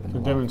why we're given the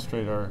law.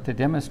 To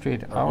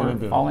demonstrate our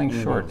inability, falling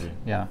short. inability.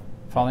 Yeah,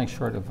 falling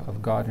short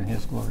of God and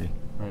His glory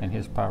and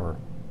His power.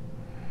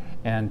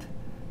 And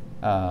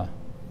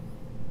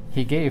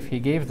He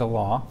gave the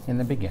law in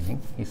the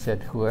beginning. He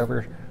said,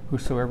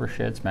 whosoever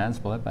sheds man's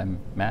blood, by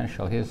man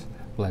shall his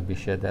blood be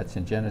shed. That's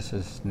in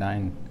Genesis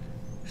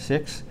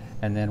 9:6.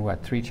 And then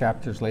 3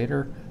 chapters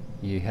later,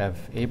 you have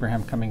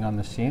Abraham coming on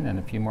the scene, and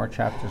a few more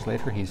chapters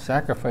later, he's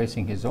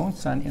sacrificing his own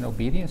son in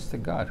obedience to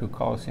God, who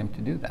calls him to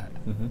do that.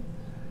 Mm-hmm.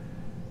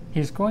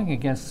 He's going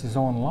against his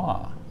own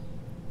law,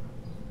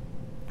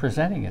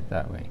 presenting it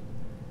that way.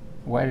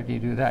 Why did he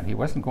do that? He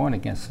wasn't going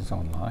against his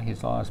own law.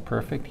 His law is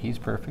perfect. He's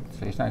perfect,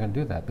 so he's not going to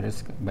do that.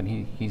 But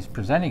he's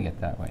presenting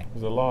it that way.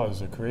 The law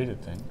is a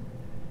created thing,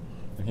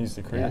 and He's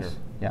the creator.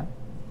 Yes.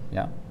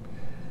 Yeah.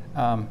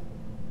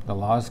 The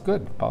law is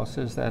good. Paul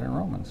says that in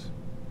Romans.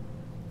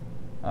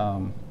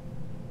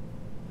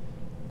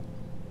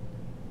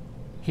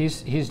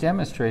 He's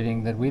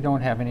demonstrating that we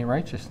don't have any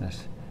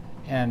righteousness.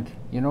 And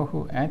you know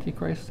who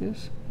Antichrist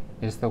is?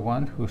 Is the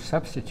one who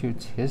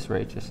substitutes his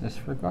righteousness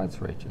for God's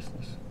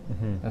righteousness.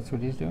 Mm-hmm. That's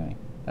what he's doing.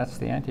 That's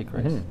the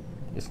Antichrist.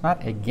 Mm-hmm. It's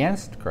not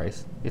against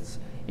Christ.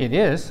 It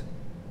is,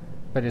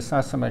 but it's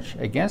not so much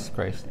against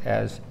Christ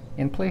as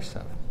in place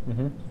of.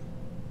 Mm-hmm.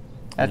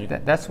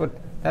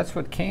 That's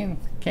what Cain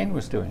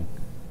was doing.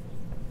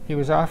 He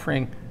was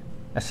offering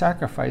a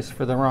sacrifice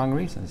for the wrong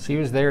reasons. He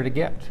was there to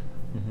get.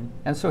 Mm-hmm.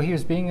 And so he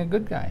was being a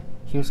good guy.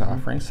 He was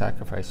offering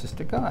sacrifices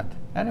to God.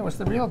 And it was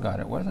the real God.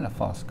 It wasn't a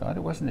false God.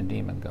 It wasn't a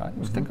demon God. It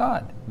was to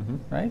God,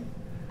 right?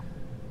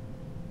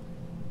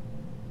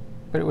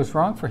 But it was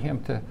wrong for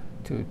him to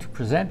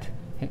present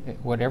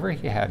whatever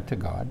he had to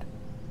God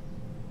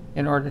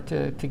in order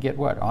to get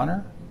what?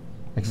 Honor?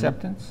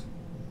 Acceptance?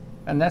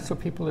 And that's what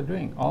people are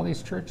doing. All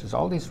these churches,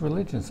 all these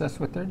religions, that's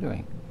what they're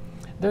doing.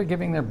 They're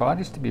giving their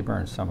bodies to be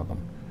burned, some of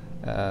them.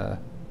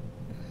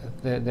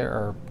 There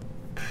are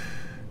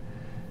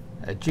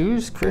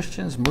Jews,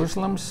 Christians,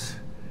 Muslims,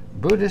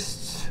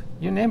 Buddhists,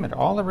 you name it,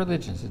 all the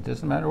religions. It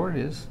doesn't matter what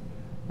it is.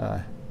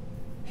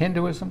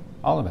 Hinduism,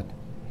 all of it.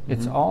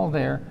 It's all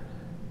there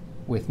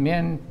with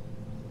men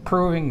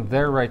proving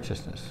their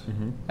righteousness.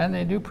 And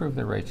they do prove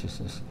their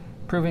righteousness,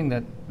 proving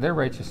that their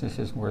righteousness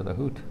isn't worth a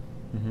hoot.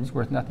 It's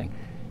worth nothing.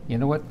 You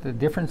know what the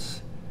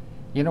difference,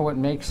 you know what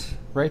makes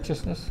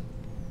righteousness?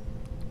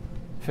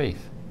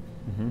 Faith.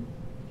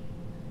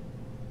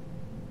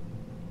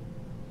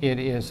 It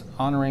is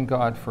honoring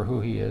God for who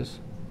He is.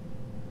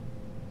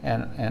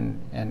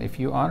 And if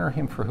you honor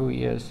Him for who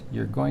He is,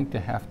 you're going to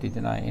have to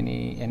deny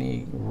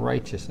any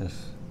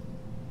righteousness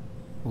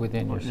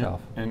within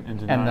yourself. And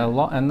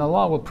the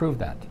law will prove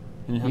that.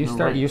 You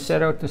no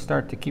set out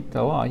to keep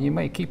the law. You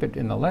may keep it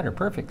in the letter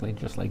perfectly,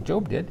 just like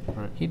Job did.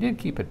 Right. He did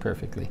keep it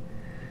perfectly.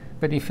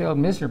 But he failed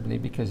miserably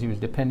because he was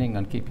depending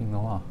on keeping the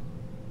law.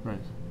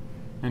 Right.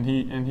 And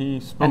he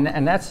spoke.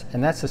 And that's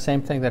the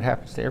same thing that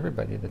happens to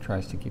everybody that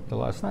tries to keep the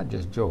law. It's not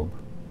just Job.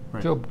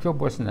 Right. Job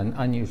wasn't an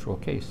unusual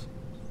case.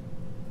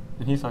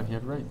 And he thought he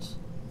had rights.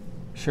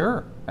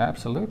 Sure,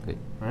 absolutely.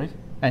 Right?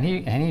 And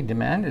he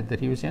demanded that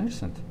he was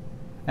innocent.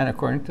 And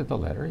according to the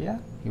letter, yeah,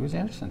 he was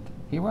innocent.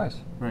 He was.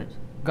 Right.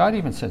 God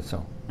even said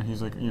so. And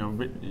he's like,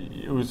 but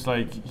it was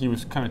like he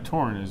was kind of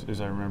torn,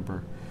 as I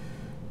remember.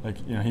 Like,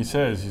 he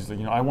says, he's like,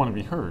 I want to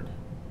be heard.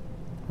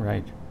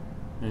 Right.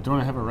 Don't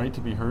I have a right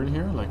to be heard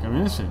here? Like, I'm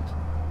innocent.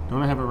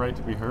 Don't I have a right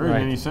to be heard? Right.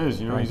 And then he says,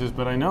 he says,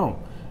 but I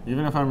know,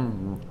 even if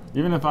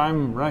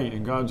I'm right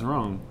and God's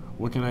wrong,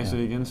 what can I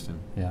say against Him?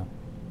 Yeah,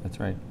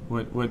 that's right.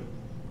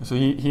 So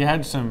he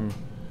had some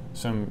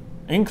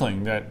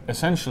inkling that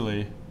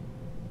essentially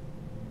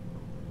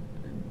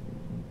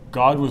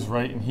God was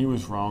right and he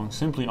was wrong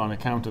simply on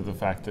account of the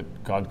fact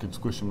that God could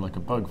squish him like a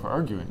bug for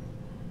arguing.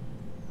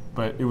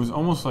 But it was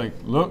almost like,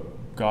 look,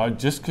 God,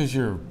 just because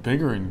you're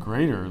bigger and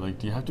greater, like,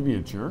 do you have to be a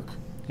jerk?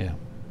 Yeah.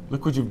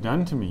 Look what you've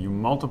done to me. You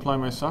multiply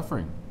my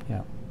suffering.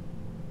 Yeah.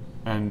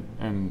 And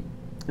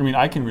I mean,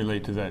 I can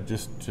relate to that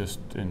just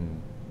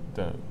in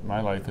my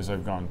life as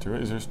I've gone through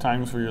it. Is there's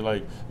times where you're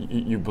like,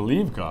 you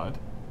believe God,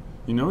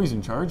 He's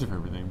in charge of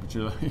everything, but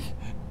you're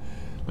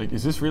like,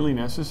 is this really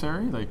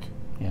necessary? Like,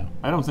 yeah.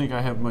 I don't think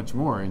I have much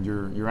more, and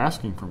you're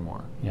asking for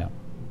more. Yeah.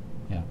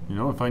 Yeah.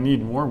 If I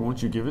need more,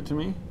 won't you give it to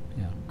me?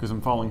 Yeah. Because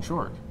I'm falling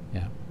short.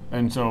 Yeah.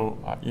 And so,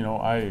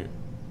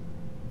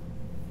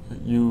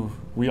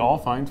 we all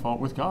find fault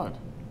with God.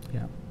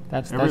 Yeah.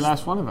 Every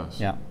last one of us.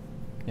 Yeah.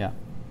 Yeah.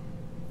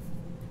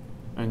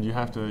 And you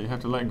have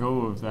to let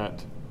go of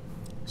that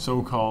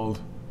so-called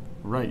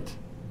right.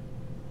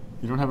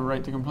 You don't have a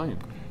right to complain.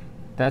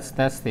 That's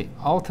the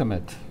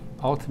ultimate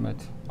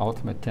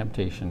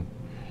temptation,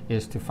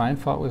 is to find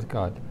fault with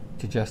God,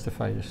 to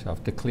justify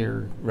yourself, to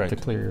clear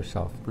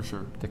yourself, For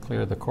sure. to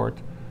clear the court,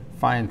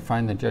 find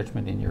the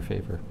judgment in your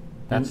favor.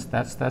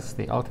 That's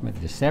the ultimate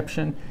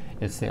deception.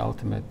 It's the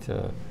ultimate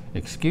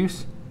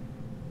excuse.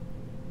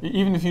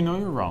 Even if you know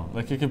you're wrong.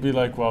 Like, it could be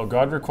like, well,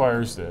 God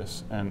requires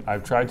this, and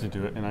I've tried to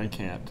do it, and I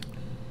can't.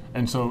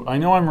 And so I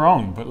know I'm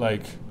wrong, but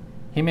like...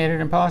 He made it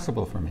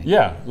impossible for me.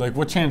 Yeah, like,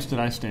 what chance did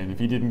I stand if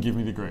he didn't give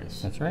me the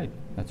grace? That's right.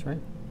 That's right.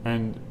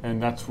 And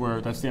that's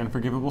the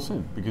unforgivable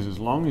sin. Because as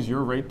long as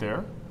you're right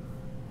there,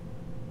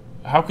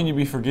 how can you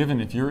be forgiven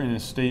if you're in a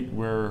state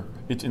where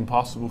it's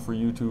impossible for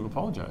you to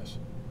apologize?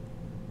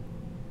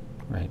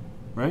 Right.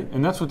 Right?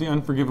 And that's what the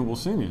unforgivable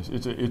sin is.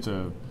 It's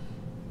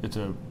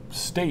a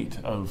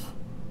state of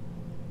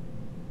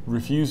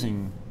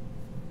refusing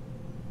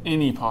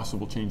any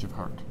possible change of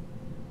heart.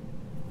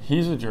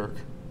 He's a jerk.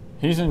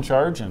 He's in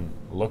charge, and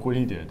look what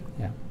he did.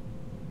 Yeah.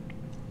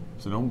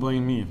 So don't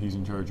blame me if he's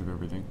in charge of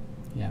everything.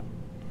 Yeah.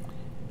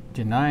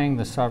 Denying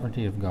the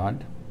sovereignty of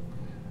God,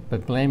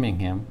 but blaming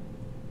him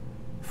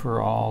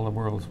for all the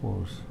world's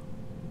woes.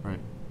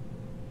 Right.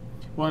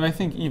 Well, and I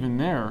think even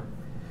there,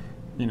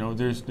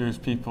 there's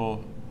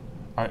people,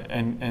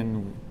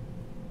 and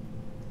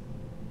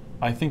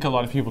I think a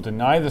lot of people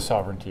deny the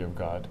sovereignty of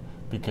God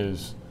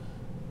because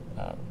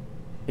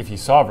if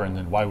he's sovereign,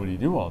 then why would he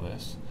do all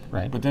this?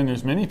 Right. But then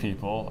there's many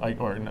people,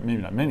 or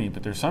maybe not many,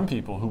 but there's some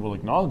people who will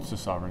acknowledge the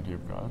sovereignty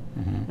of God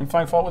and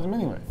find fault with him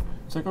anyway.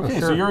 It's like, okay,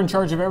 so you're in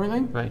charge of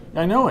everything? Right.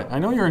 I know it. I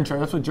know you're in charge.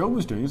 That's what Job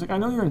was doing. He's like, I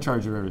know you're in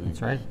charge of everything.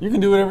 That's right. You can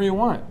do whatever you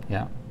want.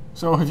 Yeah.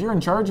 So if you're in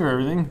charge of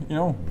everything,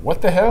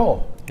 what the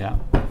hell? Yeah.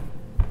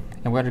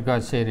 And what did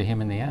God say to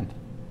him in the end?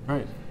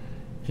 Right.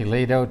 He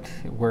laid out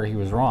where he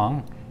was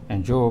wrong,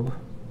 and Job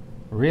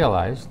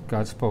realized,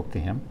 God spoke to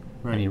him,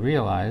 Right. and he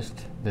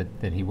realized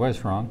that he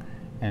was wrong,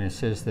 and it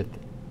says that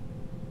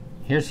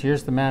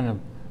here's the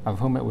man of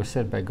whom it was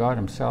said by God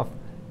himself,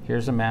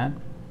 here's a man,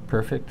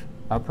 perfect,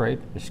 upright,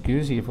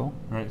 eschews evil,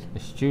 Right.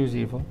 eschews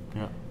evil,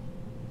 Yeah.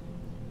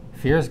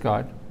 fears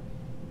God,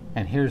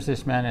 and here's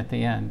this man at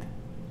the end,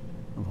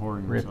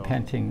 Abhorring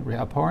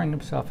himself. abhorring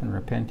himself and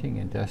repenting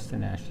in dust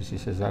and ashes. He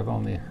says, I've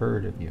only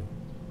heard of you.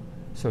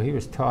 So he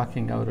was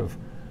talking out of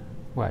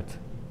what?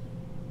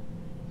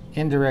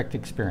 Indirect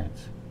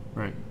experience.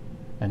 Right.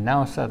 And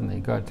now suddenly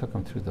God took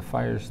him through the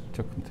fires,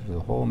 took him through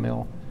the whole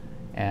mill,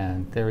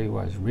 and there he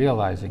was,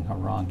 realizing how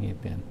wrong he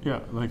had been. Yeah,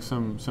 like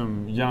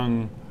some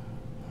young,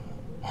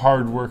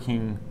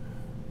 hard-working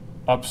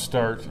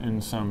upstart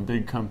in some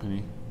big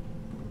company,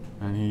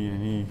 and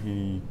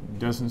he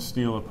doesn't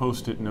steal a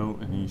Post-it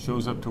note, and he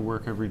shows up to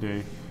work every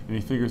day, and he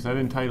figures that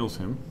entitles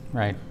him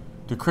Right.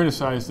 to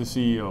criticize the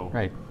CEO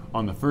Right.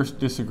 on the first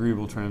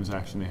disagreeable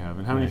transaction they have.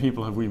 And how many Right.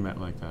 people have we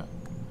met like that?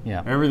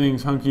 Yeah.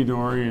 Everything's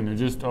hunky-dory, and they're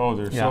just,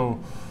 Yeah.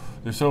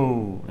 they're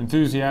so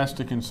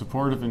enthusiastic and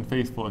supportive and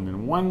faithful, and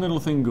then one little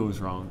thing goes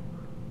wrong,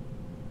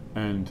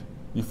 and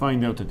you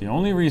find out that the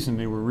only reason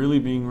they were really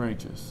being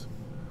righteous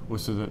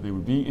was so that they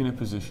would be in a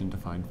position to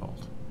find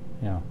fault.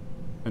 Yeah.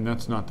 And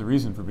that's not the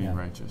reason for being Yeah.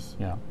 righteous.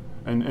 Yeah.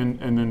 And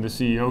then the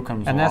CEO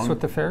comes along. And that's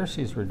what the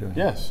Pharisees were doing.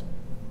 Yes.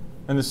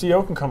 And the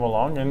CEO can come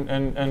along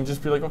and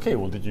just be like, okay,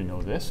 well, did you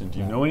know this? And do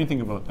you know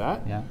anything about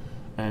that? Yeah.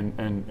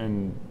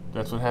 And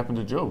that's what happened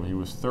to Job. He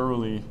was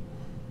thoroughly...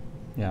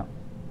 Yeah.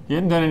 He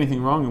hadn't done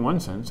anything wrong in one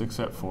sense,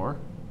 except for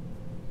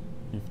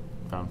he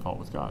found fault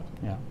with God.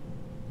 Yeah.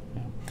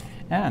 Yeah.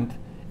 And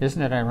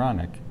isn't it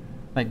ironic?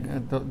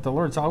 Like the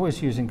Lord's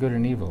always using good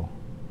and evil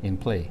in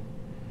play.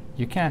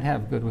 You can't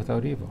have good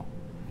without evil.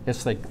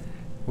 It's like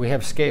we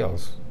have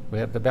scales. We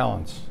have the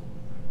balance.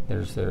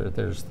 There's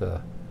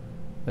the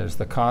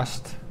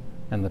cost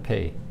and the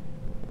pay.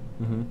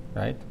 Mm-hmm.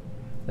 Right?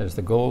 There's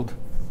the gold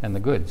and the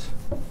goods.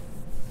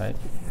 Right?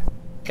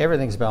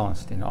 Everything's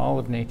balanced in all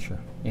of nature,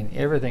 in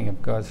everything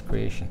of God's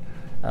creation.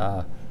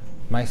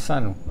 My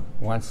son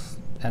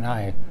and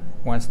I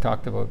once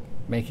talked about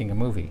making a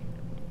movie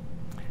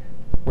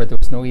where there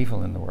was no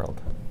evil in the world.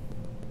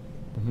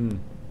 Mm-hmm.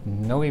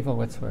 No evil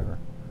whatsoever.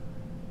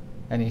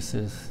 And he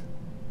says,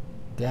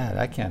 Dad,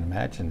 I can't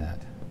imagine that.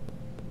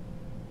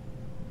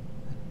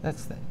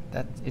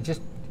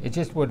 It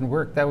just wouldn't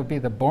work. That would be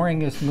the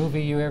boringest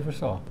movie you ever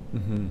saw.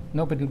 Mm-hmm.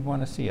 Nobody would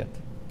want to see it.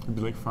 It'd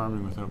be like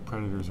farming without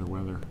predators or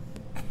weather.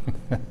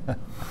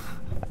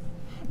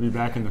 Be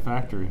back in the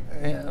factory.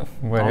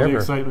 Whatever. All the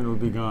excitement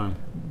would be gone.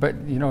 But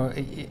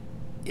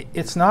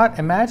it's not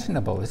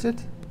imaginable, is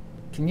it?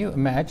 Can you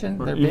imagine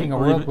there being a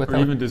world without... Or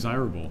even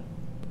desirable.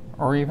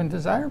 Or even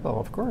desirable,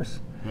 of course.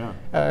 Yeah.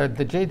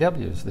 The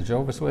JWs, the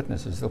Jehovah's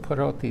Witnesses, they'll put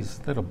out these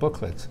little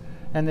booklets,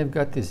 and they've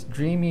got these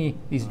dreamy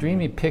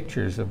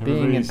pictures of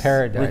being in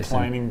paradise.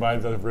 Reclining by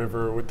the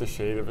river with the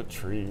shade of a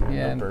tree.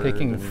 And and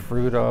picking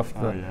fruit off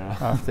the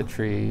off the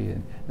tree,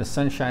 and the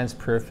sunshine's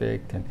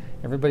perfect, and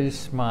everybody's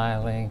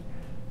smiling.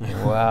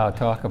 Wow,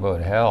 talk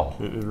about hell.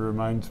 It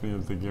reminds me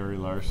of the Gary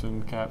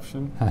Larson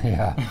caption.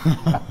 Yeah.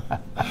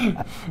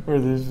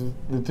 Where there's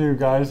the two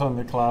guys on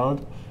the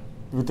cloud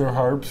with their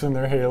harps and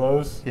their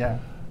halos. Yeah.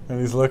 And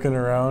he's looking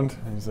around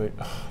and he's like,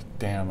 oh,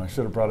 damn, I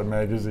should have brought a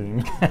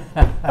magazine.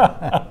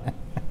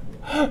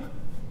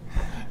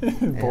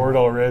 Bored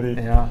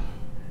already. Yeah.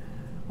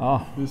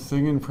 Oh. Just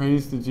singing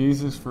praise to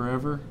Jesus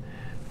forever.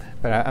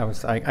 But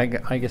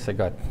I guess I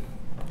got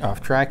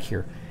off track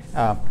here.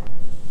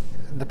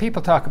 The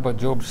people talk about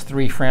Job's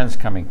 3 friends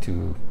coming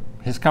to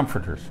his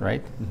comforters,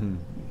 right? Mm-hmm.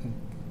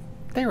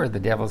 They were the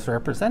devil's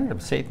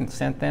representatives. Satan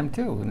sent them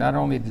too. Not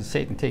only did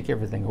Satan take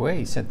everything away,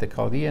 he sent the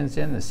Chaldeans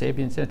in, the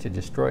Sabians in to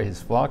destroy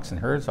his flocks and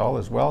herds, all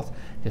his wealth,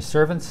 his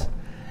servants,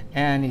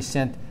 and he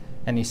sent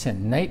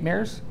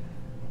nightmares.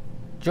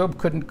 Job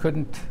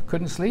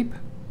couldn't sleep.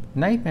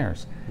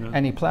 Nightmares. Yeah.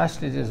 And he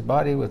plastered his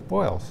body with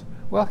boils.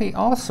 Well, he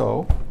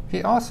also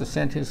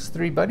sent his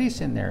 3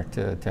 buddies in there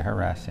to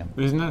harass him.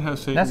 But isn't that how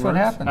Satan That's works? what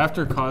happened.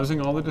 After causing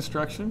all the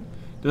destruction,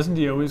 doesn't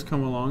he always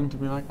come along to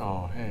be like,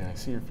 oh, hey, I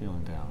see you're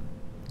feeling down.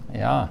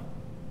 Yeah.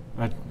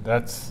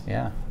 That's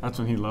Yeah.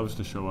 when he loves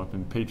to show up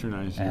and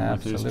patronize you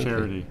Absolutely. with his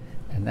charity.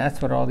 And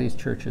that's what all these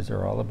churches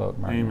are all about,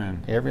 Mark.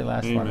 Amen. Every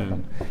last one of Amen.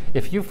 them.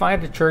 If you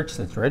find a church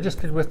that's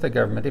registered with the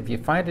government, if you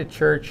find a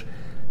church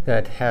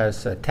that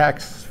has a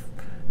tax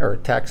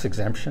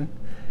exemption,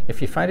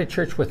 if you find a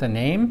church with a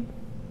name,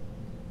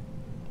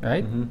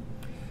 right? Mm-hmm.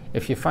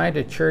 If you find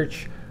a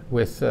church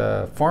with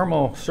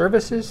formal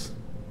services,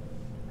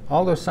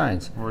 all those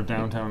signs. Or a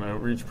downtown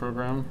outreach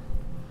program.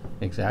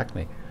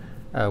 Exactly.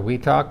 We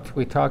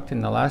talked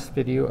in the last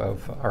video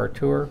of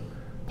Artur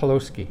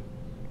Pawlowski,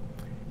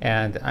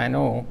 and I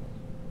know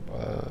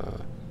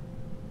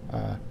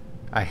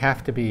I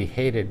have to be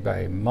hated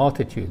by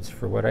multitudes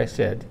for what I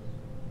said,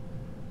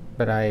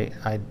 but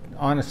I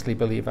honestly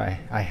believe I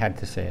had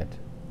to say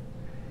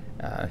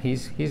it.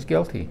 He's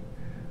guilty.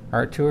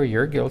 Artur,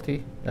 you're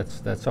guilty.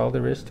 That's all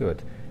there is to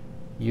it.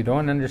 You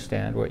don't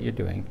understand what you're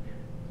doing.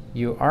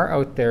 You are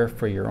out there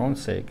for your own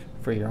sake,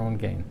 for your own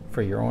gain,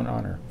 for your own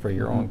honor, for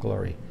your own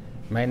glory.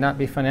 It might not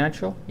be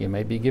financial. You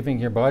may be giving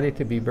your body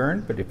to be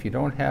burned, but if you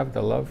don't have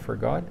the love for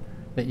God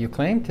that you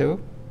claim to,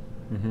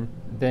 Mm-hmm.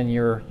 then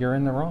you're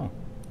in the wrong.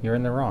 You're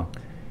in the wrong.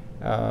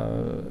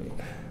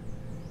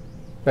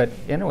 But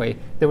anyway,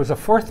 there was a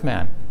 4th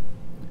man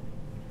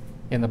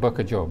in the book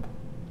of Job.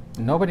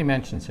 Nobody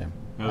mentions him.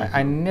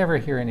 I never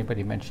hear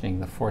anybody mentioning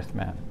the 4th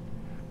man.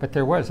 But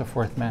there was a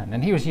 4th man,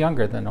 and he was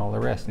younger than all the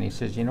rest. And he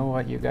says, you know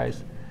what, you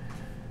guys,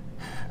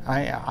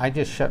 I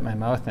just shut my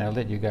mouth and I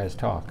let you guys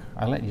talk.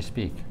 I let you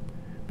speak,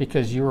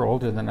 because you were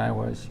older than I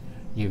was.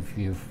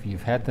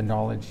 You've had the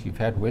knowledge. You've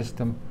had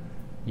wisdom.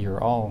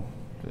 You're all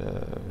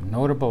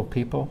notable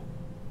people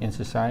in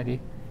society,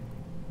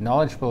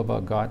 knowledgeable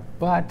about God.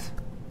 But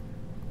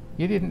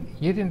you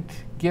didn't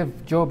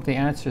give Job the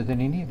answer that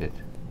he needed.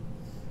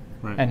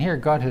 Right. And here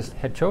God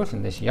had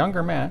chosen this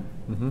younger man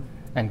Mm-hmm.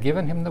 and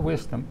given him the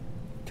wisdom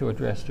to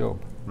address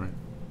Job Right.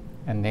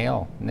 and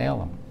nail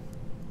him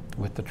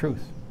with the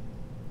truth.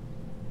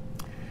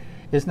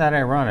 Isn't that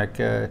ironic?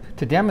 To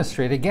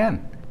demonstrate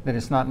again that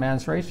it's not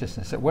man's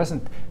righteousness. It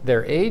wasn't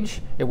their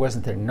age, it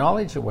wasn't their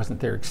knowledge, it wasn't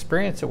their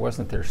experience, it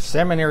wasn't their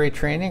seminary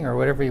training or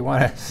whatever you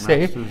want to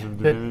say. Masters of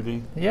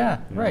Divinity.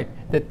 Right.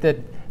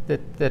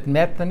 That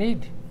met the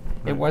need.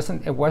 It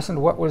wasn't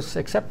what was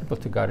acceptable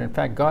to God. In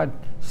fact, God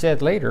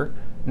said later,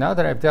 now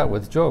that I've dealt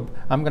with Job,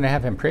 I'm going to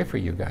have him pray for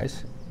you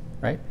guys,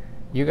 right?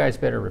 You guys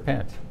better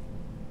repent.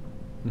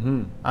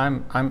 Mm-hmm.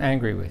 I'm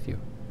angry with you.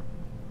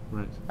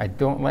 Right. I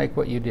don't like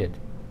what you did.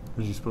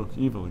 Because you spoke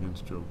evil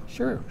against Job.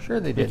 Sure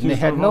they did. Accused And they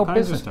had him of no all kinds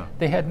of business. stuff.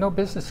 They had no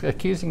business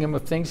accusing him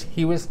of things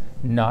he was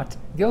not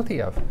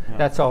guilty of. Yeah.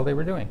 That's all they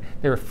were doing.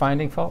 They were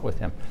finding fault with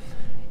him.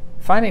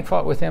 Finding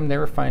fault with him, they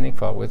were finding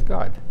fault with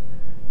God.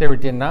 They were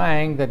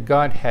denying that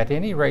God had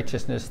any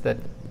righteousness that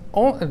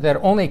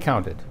only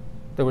counted.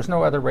 There was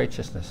no other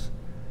righteousness.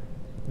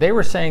 They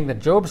were saying that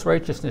Job's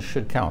righteousness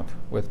should count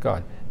with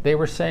God. They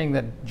were saying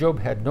that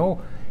Job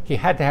he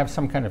had to have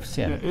some kind of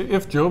sin. Yeah,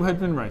 if Job had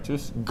been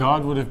righteous,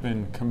 God would have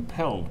been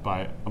compelled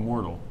by a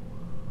mortal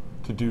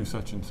to do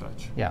such and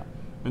such. Yeah.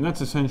 And that's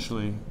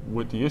essentially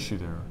what the issue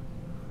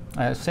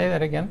there. Say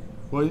that again.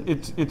 Well,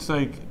 it's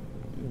like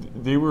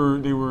they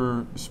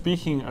were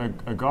speaking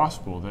a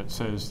gospel that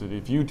says that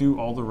if you do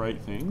all the right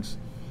things,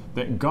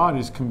 that God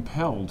is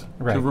compelled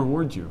Right. to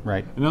reward you.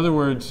 Right. In other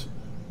words,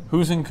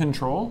 who's in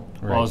control?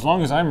 Right. Well, as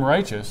long as I'm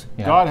righteous,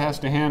 Yeah. God has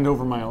to hand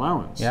over my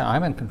allowance. Yeah,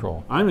 I'm in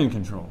control. I'm in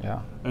control. Yeah,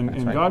 And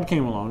that's right. God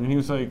came along and he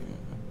was like,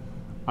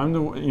 I'm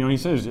the, he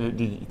says,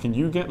 can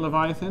you get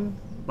Leviathan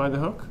by the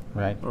hook?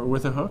 Right. Or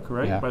with a hook,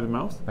 right? Yeah. By the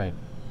mouth? Right.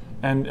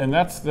 And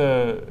that's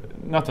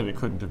not that it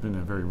couldn't have been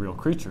a very real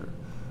creature,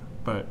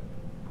 but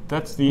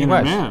that's the He inner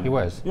was. man. He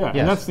was. Yeah, Yes.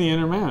 and that's the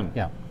inner man.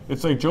 Yeah.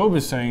 It's like Job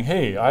is saying,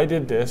 hey, I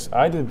did this,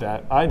 I did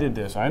that, I did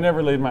this. I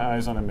never laid my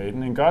eyes on a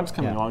maiden. And God's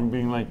coming Yeah. along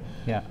being like,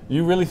 Yeah.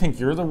 you really think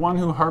you're the one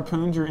who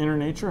harpooned your inner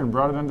nature and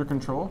brought it under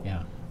control?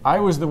 Yeah. I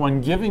was the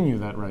one giving you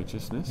that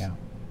righteousness. Yeah.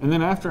 And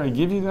then after I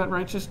give you that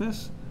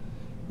righteousness,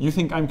 you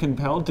think I'm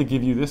compelled to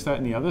give you this, that,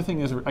 and the other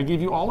thing? I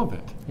gave you all of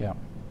it. Yeah.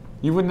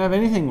 You wouldn't have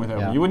anything without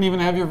Yeah. me. You wouldn't even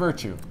have your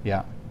virtue.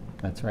 Yeah.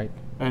 That's right.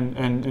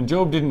 And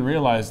Job didn't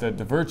realize that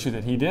the virtue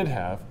that he did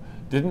have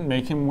didn't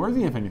make him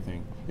worthy of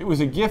anything. It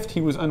was a gift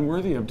he was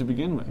unworthy of to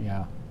begin with.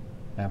 Yeah.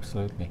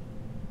 Absolutely.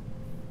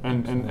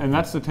 And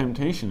that's the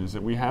temptation, is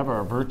that we have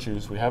our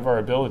virtues, we have our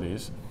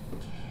abilities,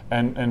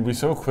 And we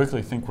so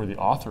quickly think we're the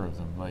author of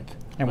them,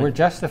 And we're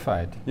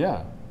justified.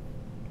 Yeah.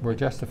 We're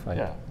justified.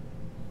 Yeah.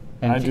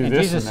 And, I do and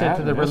this Jesus and said that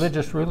to the and this.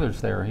 religious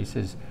rulers there, he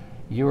says,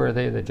 "You are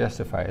they that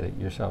justify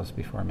yourselves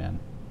before men."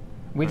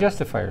 We Right.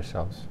 justify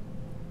ourselves.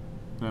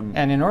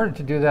 And in order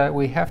to do that,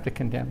 we have to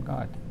condemn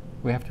God.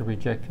 We have to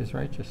reject his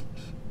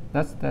righteousness.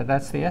 That's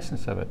the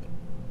essence of it.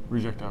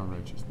 Reject our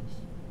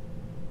righteousness.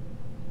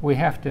 We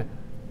have to,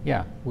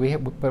 yeah,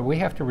 but we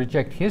have to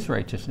reject his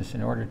righteousness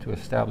in order to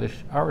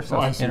establish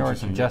ourselves, see in what order you're to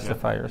saying.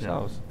 justify Yeah.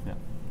 ourselves.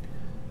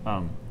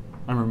 Yeah.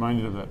 I'm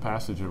reminded of that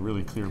passage, a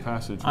really clear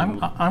passage. I'm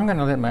going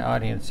to let my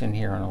audience in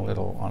here on a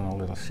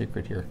little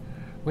secret here.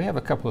 We have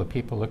a couple of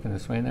people looking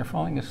this way, and they're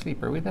falling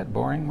asleep. Are we that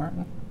boring,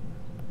 Martin?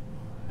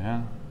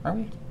 Yeah. Are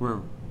we? We're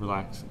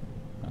relaxing.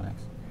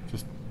 Relax.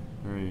 Just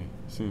very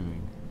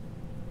soothing,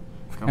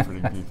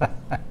 comforting people.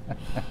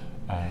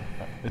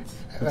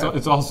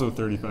 It's also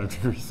 35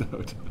 degrees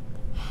out.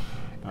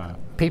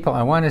 People,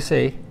 I want to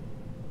say,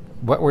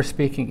 what we're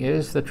speaking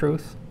is the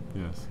truth.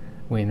 Yes.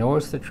 We know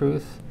it's the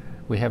truth.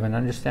 We have an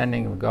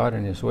understanding of God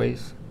and his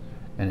ways.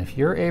 And if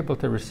you're able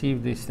to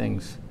receive these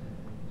things,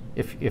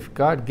 if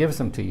God gives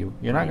them to you,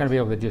 you're not going to be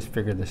able to just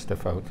figure this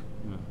stuff out.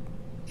 Yeah.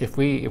 If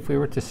we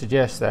were to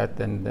suggest that,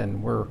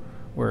 then we're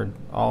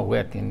all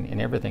wet in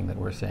everything that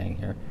we're saying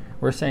here.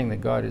 We're saying that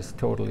God is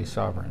totally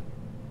sovereign,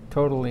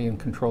 totally in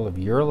control of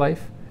your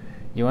life.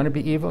 You want to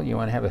be evil, you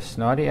want to have a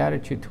snotty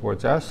attitude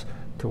towards us,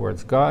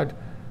 towards God.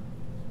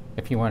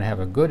 If you want to have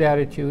a good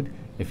attitude,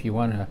 if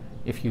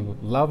you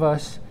love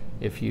us,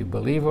 if you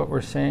believe what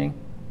we're saying,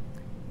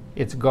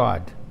 it's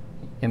God,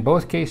 in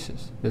both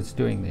cases, that's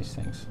doing these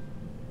things.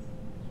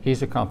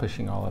 He's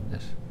accomplishing all of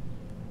this.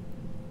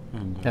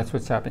 And That's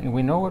what's happening.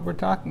 We know what we're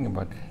talking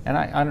about. And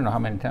I don't know how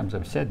many times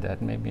I've said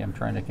that. Maybe I'm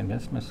trying to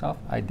convince myself.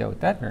 I doubt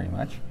that very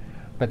much.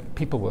 But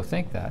people will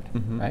think that,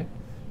 right?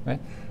 Right?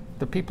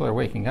 The people are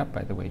waking up,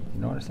 by the way.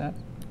 You notice that?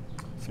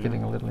 It's Yeah.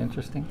 getting a little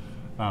interesting.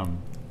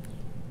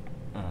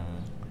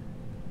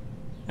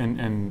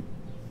 And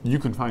you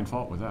can find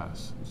fault with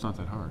us. It's not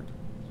that hard.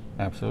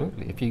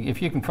 Absolutely.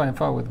 If you can find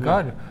fault with Yeah.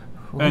 God,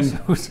 it's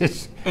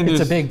a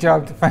there's- big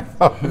job to find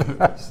fault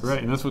with us.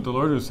 Right, and that's what the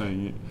Lord was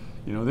saying.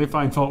 You know, they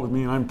find fault with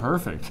me and I'm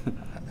perfect.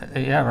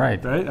 Yeah,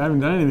 right. Right? I haven't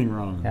done anything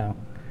wrong. Yeah.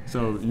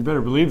 So you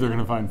better believe they're going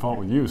to find fault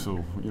with you.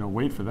 So,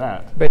 wait for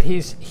that. But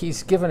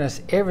he's given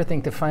us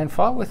everything to find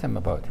fault with him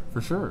about.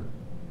 For sure.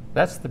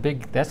 That's the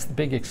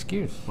big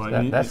excuse.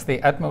 Well, That's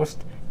the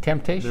utmost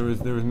temptation.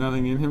 There was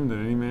nothing in him that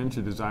any man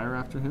should desire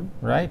after him.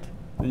 Right.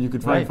 That you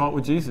could find Right. fault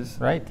with Jesus.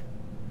 Right.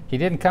 He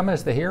didn't come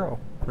as the hero.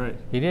 Right.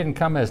 He didn't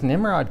come as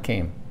Nimrod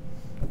came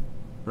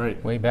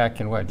Right. way back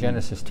in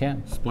Genesis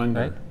 10. Splendor.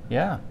 Right?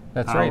 Yeah,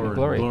 that's Power right. and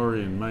Glory.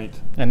 glory and might.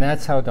 And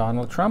that's how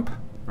Donald Trump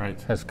Right.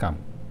 has come.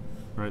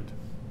 Right.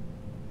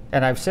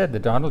 And I've said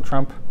that Donald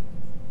Trump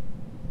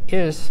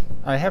is,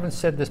 I haven't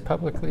said this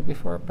publicly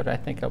before, but I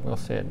think I will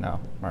say it now,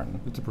 Martin.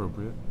 It's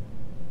appropriate.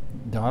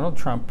 Donald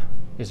Trump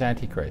is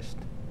Antichrist.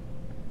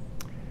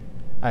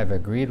 I've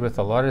agreed with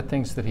a lot of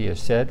things that he has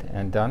said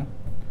and done,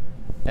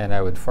 and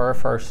I would far,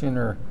 far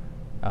sooner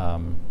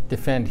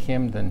defend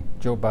him than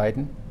Joe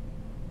Biden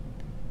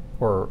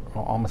or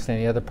almost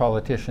any other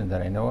politician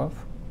that I know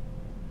of.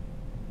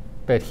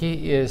 But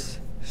he is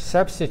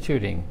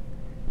substituting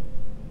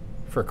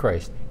for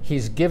Christ.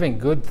 He's giving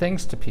good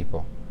things to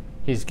people.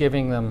 He's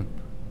giving them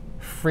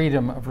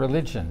freedom of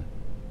religion,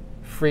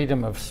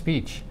 freedom of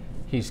speech.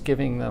 He's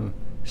giving them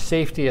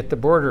safety at the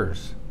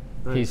borders.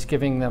 Right. He's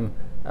giving them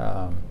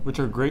Which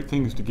are great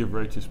things to give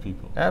righteous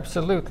people.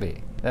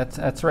 absolutely.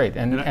 That's right.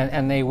 And And I-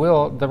 and they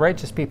will. The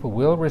righteous people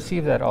will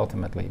receive that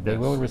ultimately. They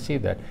will Yes.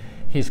 receive that.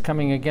 He's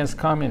coming against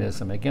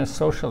communism, against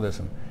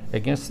socialism,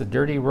 against the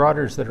dirty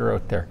rotters that are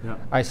out there. Yeah.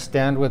 I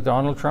stand with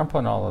Donald Trump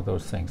on all of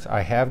those things.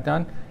 I have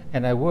done,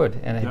 and I would,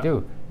 and I Yeah.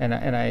 do.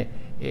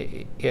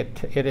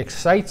 It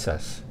excites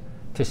us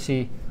to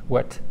see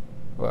what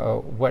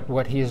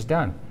he has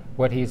done,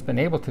 what he's been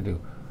able to do,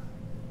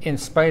 in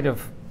spite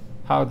of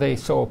how they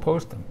so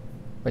opposed him.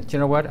 But you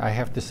know what? I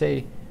have to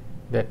say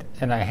that,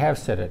 and I have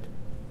said it,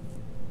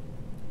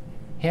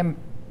 him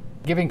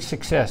giving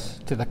success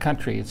to the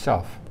country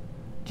itself,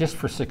 just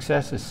for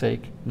success's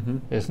sake,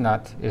 is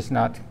not. It's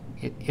destruction.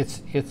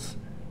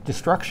 It's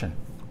That's what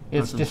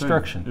I'm saying.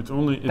 destruction. It's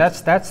only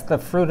That's the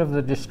fruit of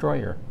the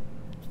destroyer.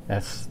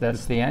 That's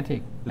the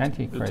Antichrist.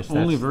 It's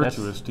only That's-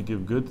 virtuous to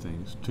give good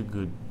things to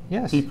good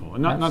Yes, people.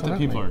 And not that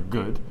people absolutely. are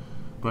good,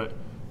 but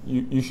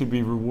you should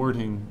be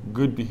rewarding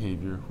good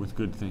behavior with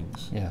good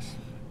things. Yes.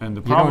 And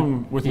the You don't-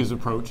 problem with you- his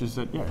approach is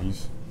that,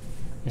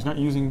 he's not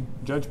using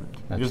judgment.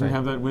 That's He doesn't right.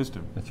 have that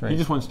wisdom. That's right. He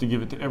just wants to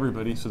give it to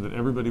everybody so that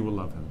everybody will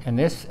love him. And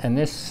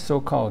this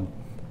so-called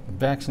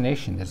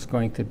vaccination that's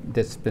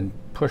been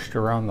pushed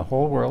around the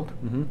whole world,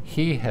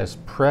 he has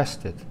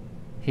pressed it.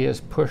 He has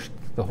pushed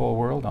the whole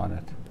world on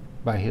it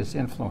by his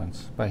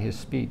influence, by his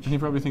speech. And he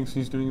probably thinks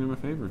he's doing them a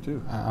favor,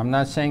 too. I'm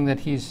not saying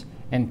that he's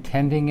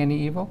intending any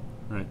evil.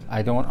 Right,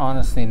 I don't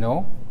honestly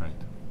know. right.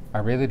 I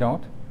really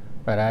don't.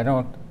 But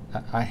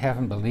I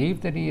haven't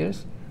believed that he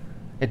is.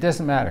 It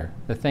doesn't matter.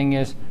 The thing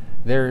is,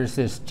 there is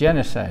this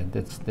genocide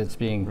that's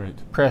being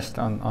Right. pressed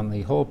on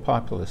the whole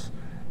populace,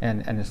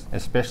 and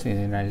especially in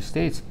the United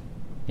States,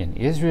 in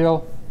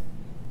Israel,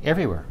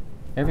 everywhere.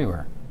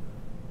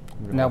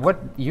 Now, what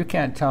you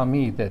can't tell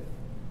me that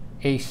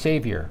a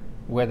savior,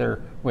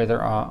 whether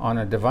on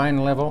a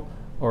divine level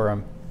or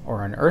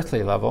an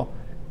earthly level,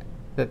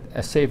 that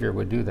a savior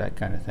would do that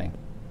kind of thing.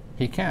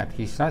 He can't.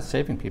 He's not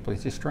saving people.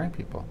 He's destroying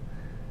people.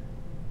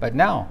 But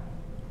now,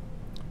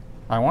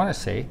 I want to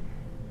say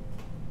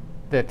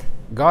that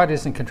God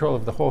is in control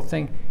of the whole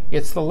thing.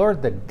 It's the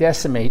Lord that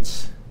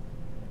decimates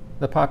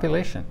the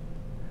population.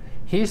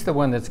 He's the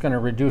one that's going to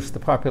reduce the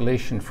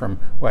population from,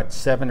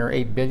 7 or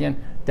 8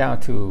 billion down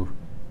to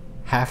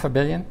 500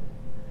 million?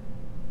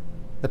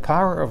 The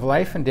power of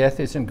life and death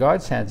is in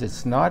God's hands.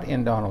 It's not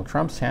in Donald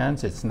Trump's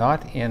hands. It's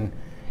not in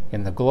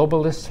the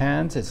globalists'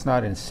 hands. It's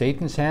not in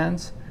Satan's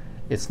hands.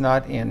 It's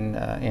not in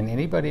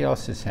anybody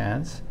else's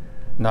hands.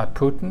 Not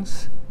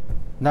Putin's.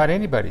 Not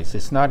anybody's.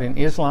 It's not in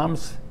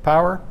Islam's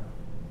power.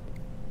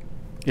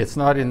 It's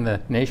not in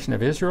the nation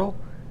of Israel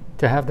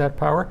to have that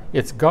power.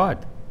 It's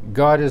God.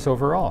 God is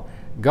over all.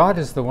 God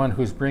is the one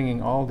who's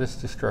bringing all this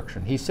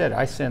destruction. He said,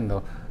 I send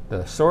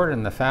the sword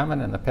and the famine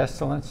and the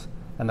pestilence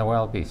and the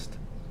wild beast.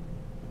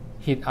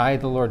 I,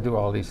 the Lord, do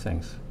all these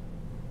things.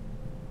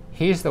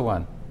 He's the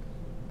one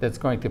that's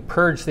going to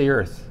purge the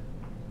earth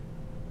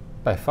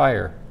by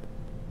fire,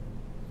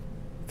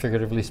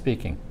 figuratively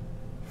speaking,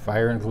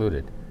 fire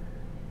included.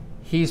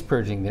 He's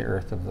purging the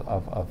earth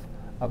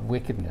of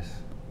wickedness.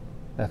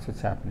 That's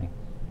what's happening.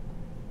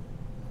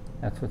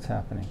 That's what's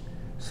happening.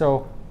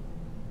 So,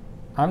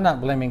 I'm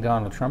not blaming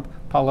Donald Trump.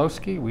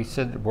 Pawlowski, we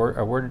said a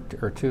word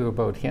or two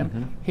about him.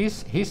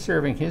 Mm-hmm. He's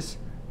serving his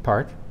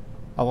part,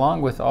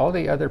 along with all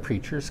the other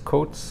preachers,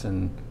 Coates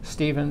and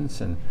Stevens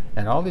and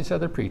all these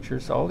other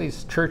preachers, all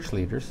these church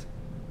leaders.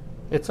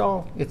 It's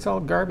all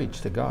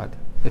garbage to God.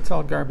 It's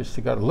all garbage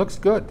to God. It looks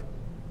good.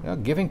 You know,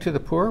 giving to the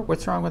poor,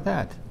 what's wrong with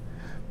that?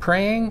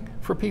 Praying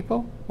for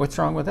people, what's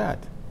wrong with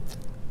that?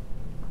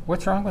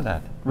 What's wrong with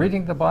that?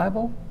 Reading the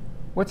Bible,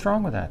 what's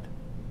wrong with that?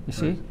 You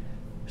see? Right.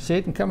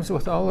 Satan comes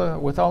with all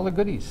the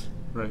goodies.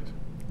 Right.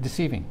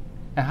 Deceiving.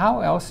 And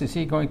how else is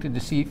he going to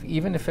deceive,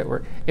 even if it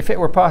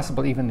were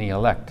possible, even the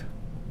elect?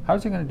 How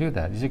is he going to do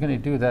that? Is he going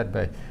to do that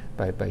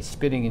by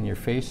spitting in your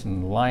face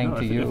and lying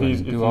to you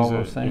and do all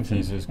those things? If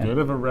he's as good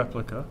of a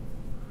replica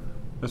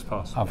as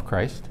possible. Of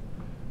Christ,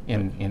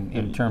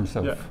 in terms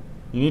of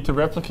you need to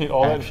replicate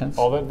all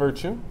that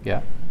virtue.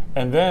 Yeah.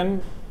 And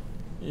then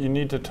you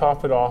need to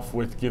top it off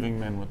with giving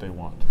men what they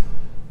want.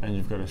 And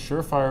you've got a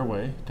surefire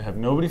way to have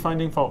nobody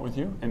finding fault with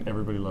you and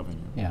everybody loving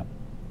you. Yeah.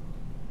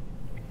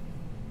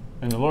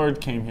 And the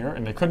Lord came here,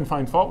 and they couldn't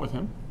find fault with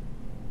him.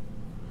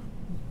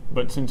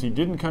 But since he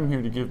didn't come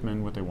here to give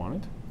men what they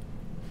wanted,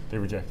 they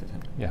rejected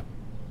him. Yeah.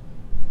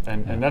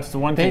 And that's the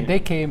one thing.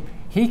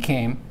 He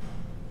came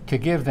to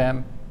give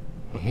them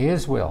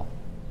his will.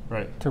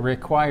 Right. To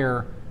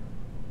require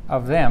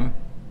of them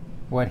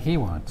what he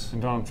wants.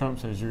 And Donald Trump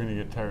says you're going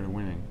to get tired of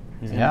winning.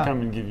 He's going to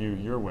come and give you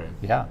your way.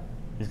 Yeah.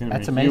 He's going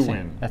to make you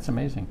win. That's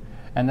amazing.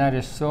 And that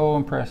is so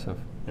impressive.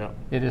 Yeah.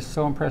 It is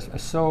so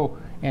impressive, so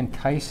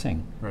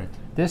enticing. Right.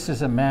 This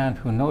is a man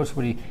who knows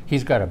what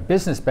he's got a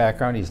business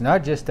background. He's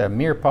not just a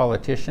mere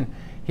politician.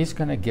 He's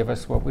going to give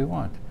us what we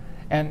want.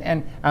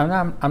 And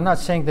I'm not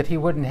saying that he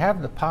wouldn't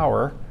have the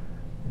power,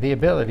 the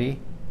ability,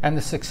 and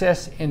the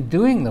success in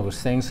doing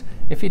those things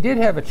if he did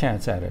have a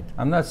chance at it.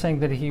 I'm not saying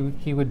that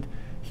he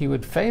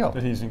would fail.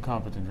 That he's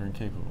incompetent or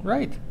incapable.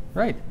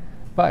 Right.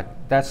 But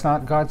that's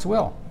not God's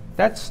will.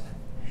 That's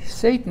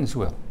Satan's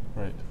will.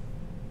 Right.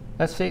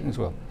 That's Satan's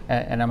will.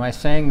 And am I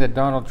saying that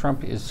Donald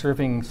Trump is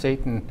serving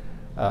Satan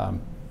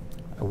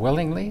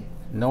willingly,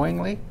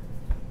 knowingly?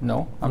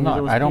 No, I'm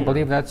not. I don't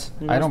believe that's.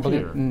 I don't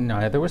believe.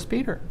 Neither was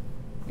Peter.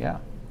 Yeah.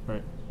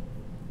 Right.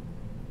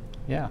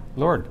 Yeah.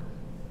 Lord,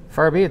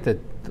 far be it that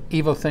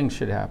evil things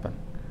should happen.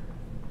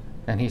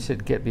 And he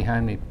said, "Get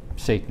behind me,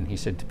 Satan," he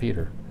said to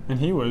Peter. And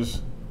he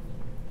was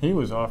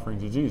offering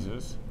to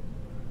Jesus,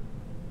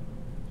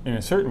 in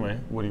a certain way,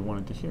 what he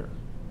wanted to hear.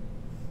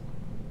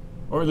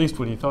 Or at least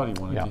what he thought he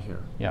wanted to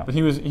hear. Yeah. But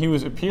he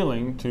was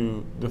appealing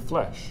to the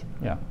flesh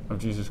of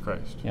Jesus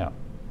Christ. Yeah.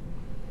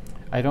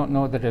 I don't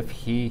know that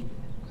he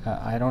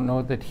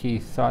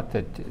thought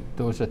that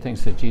those are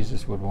things that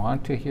Jesus would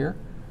want to hear.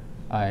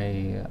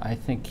 I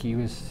think he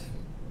was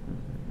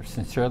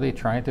sincerely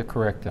trying to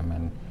correct him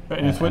and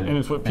it's what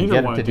Peter get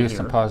him wanted to do hear.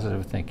 some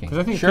positive thinking. Because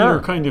I think Peter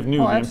kind of knew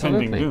the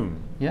impending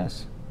doom.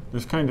 Yes.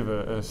 There's kind of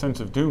a sense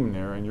of doom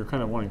there, and you're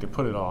kind of wanting to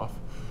put it off.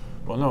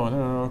 Well,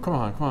 no, come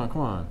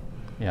on.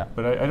 Yeah.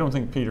 But I don't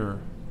think Peter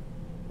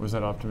was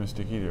that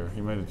optimistic either. He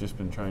might have just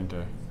been trying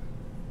to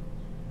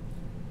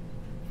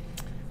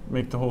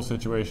make the whole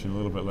situation a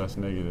little bit less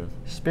negative.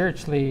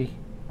 Spiritually,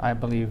 I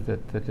believe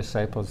that the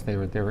disciples, they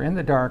were in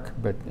the dark,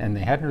 and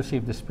they hadn't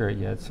received the Spirit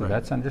yet, so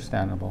that's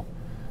understandable.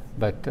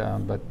 But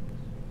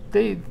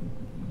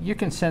you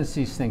can sense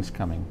these things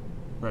coming.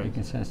 Right. You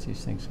can sense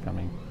these things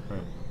coming.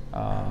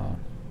 Right.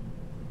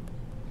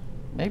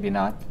 Maybe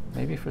not.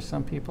 Maybe for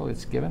some people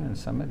it's given and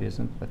some it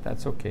isn't, but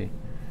that's okay.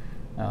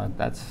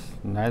 That's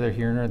neither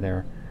here nor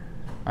there.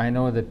 I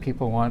know that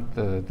people want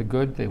the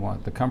good, they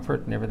want the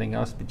comfort and everything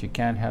else, but you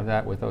can't have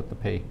that without the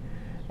pay.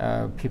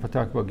 People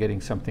talk about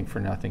getting something for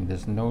nothing.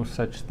 There's no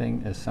such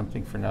thing as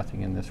something for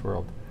nothing in this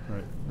world.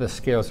 Right. The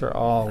scales are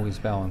always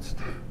balanced.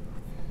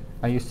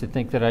 I used to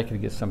think that I could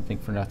get something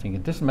for nothing.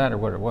 It doesn't matter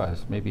what it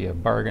was, maybe a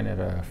bargain at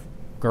a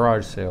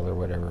garage sale or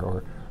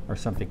whatever, or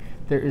something.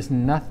 There is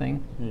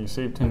nothing, You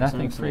save 10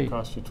 nothing cents free. and it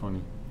costs you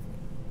 20.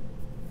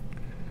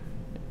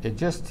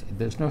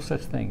 There's no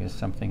such thing as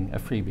something, a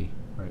freebie.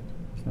 Right.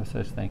 There's no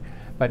such thing.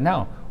 But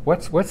now,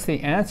 what's the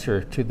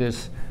answer to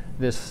this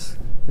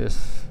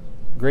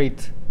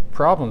great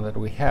problem that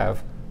we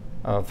have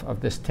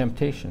of this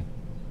temptation?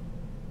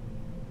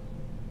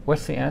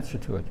 What's the answer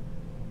to it?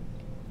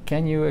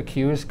 Can you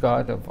accuse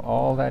God of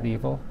all that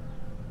evil?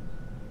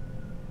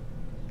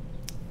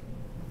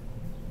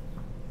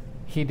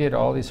 He did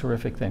all these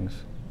horrific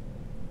things.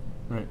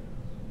 Right.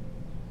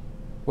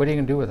 What are you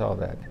going to do with all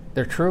that?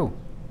 They're true.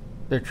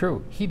 They're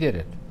true. He did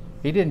it.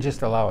 He didn't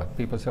just allow it.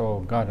 People say,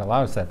 oh, God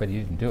allows that, but he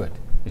didn't do it.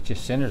 It's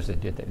just sinners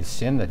that did that. It's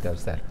sin that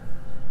does that.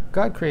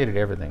 God created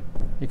everything.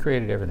 He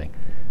created everything.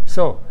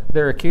 So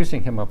they're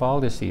accusing him of all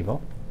this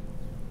evil.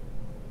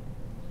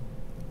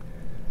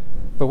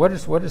 But what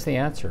is the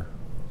answer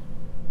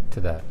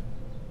to that?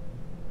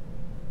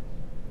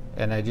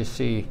 And I just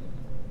see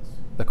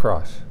the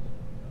cross.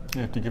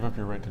 You have to give up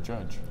your right to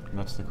judge, and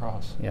that's the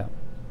cross. Yeah.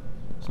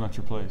 It's not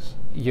your place.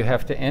 You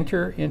have to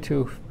enter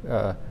into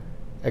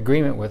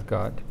agreement with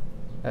God.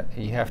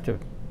 You have to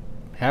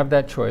have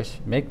that choice,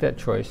 make that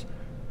choice,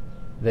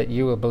 that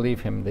you will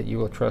believe him, that you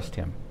will trust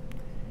him.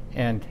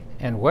 And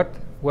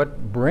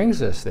what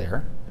brings us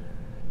there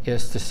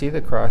is to see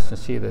the cross and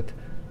see that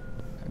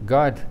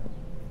God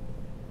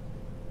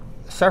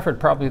suffered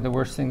probably the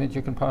worst thing that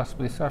you can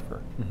possibly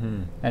suffer.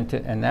 Mm-hmm.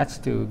 And that's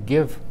to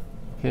give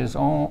his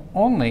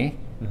only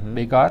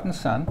begotten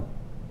Son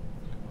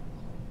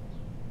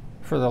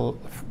for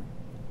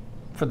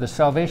the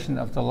salvation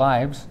of the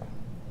lives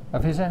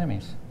of his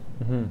enemies.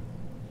 Mm-hmm.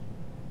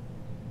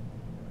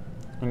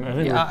 And I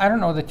think I don't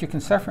know that you can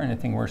suffer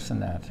anything worse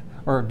than that,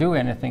 or do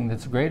anything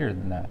that's greater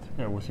than that.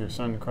 yeah, with your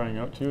son crying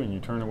out to you and you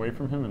turn away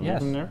from him and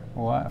Yes. leave him there.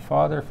 Why,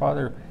 Father,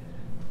 Father,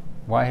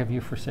 why have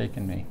you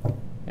forsaken me?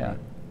 Yeah, Right.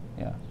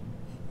 yeah,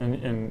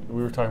 And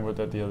we were talking about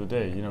that the other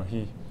day. You know,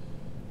 he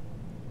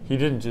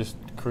didn't just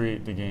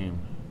create the game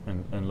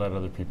and let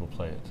other people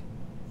play it,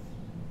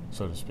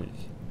 so to speak.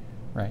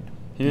 right.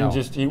 He didn't No,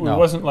 just. He no.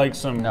 wasn't like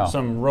No.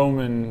 some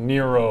Roman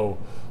Nero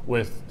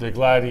with the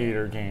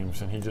gladiator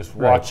games, and he just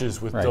Right,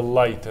 watches with right.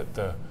 delight at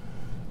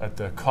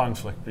the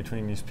conflict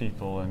between these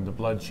people and the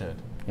bloodshed.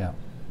 Yeah,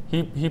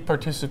 He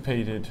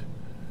participated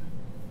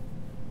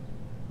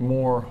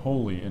more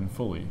wholly and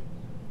fully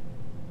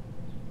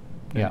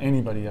than Yeah.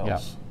 anybody yeah,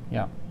 else.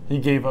 yeah. He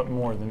gave up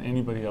more than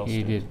anybody else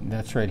He did.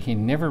 That's right. He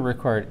never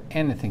required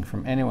anything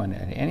from anyone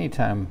at any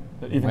time,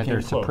 That even whether came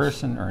it's close. a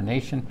person or a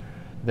nation,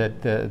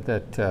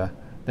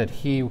 that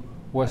he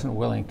wasn't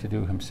willing to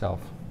do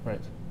himself.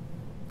 Right.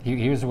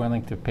 He was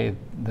willing to pay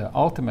the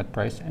ultimate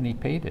price, and he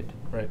paid it.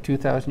 Right.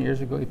 2,000 years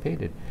ago, he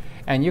paid it.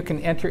 And you can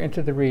enter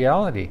into the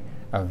reality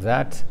of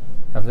that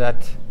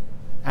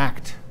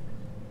act,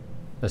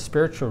 the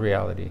spiritual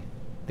reality,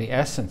 the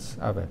essence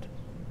of it,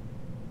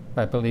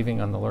 by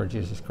believing on the Lord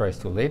Jesus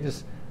Christ, who laid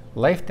his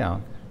life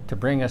down to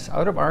bring us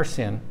out of our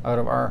sin, out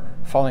of our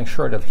falling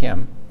short of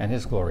him and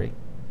his glory,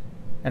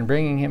 and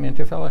bringing him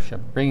into fellowship,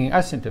 bringing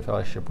us into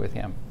fellowship with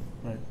him.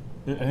 Right.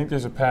 I think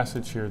there's a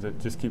passage here that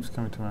just keeps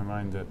coming to my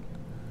mind that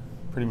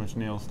pretty much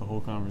nails the whole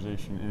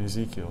conversation in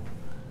Ezekiel.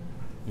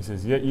 He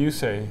says, "Yet you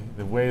say,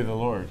 the way of the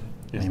Lord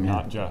is Amen.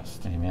 not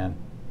just. Amen.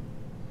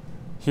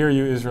 Hear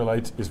you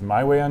Israelites, is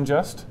my way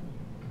unjust?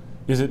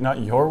 Is it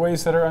not your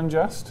ways that are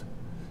unjust?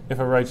 If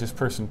a righteous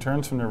person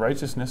turns from their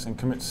righteousness and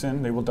commits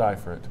sin, they will die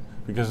for it.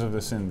 Because of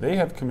the sin they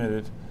have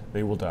committed,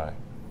 they will die.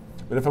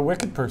 But if a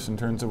wicked person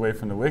turns away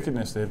from the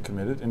wickedness they have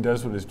committed and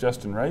does what is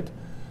just and right,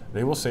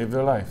 they will save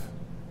their life.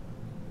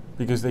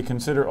 Because they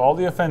consider all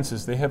the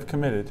offenses they have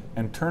committed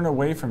and turn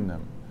away from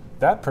them,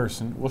 that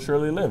person will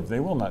surely live. They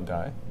will not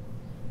die.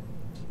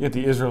 Yet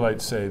the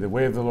Israelites say, the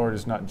way of the Lord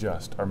is not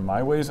just. Are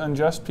my ways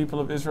unjust, people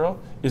of Israel?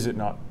 Is it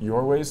not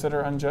your ways that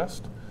are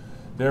unjust?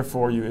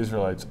 Therefore, you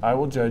Israelites, I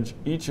will judge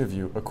each of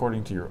you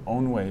according to your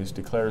own ways,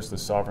 declares the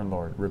sovereign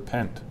Lord.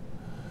 Repent.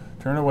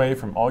 Turn away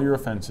from all your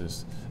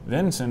offenses.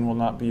 Then sin will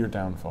not be your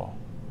downfall.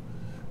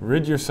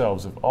 Rid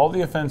yourselves of all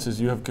the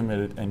offenses you have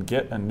committed and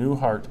get a new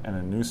heart and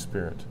a new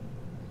spirit.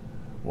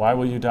 Why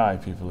will you die,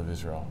 people of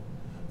Israel?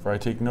 For I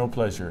take no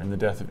pleasure in the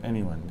death of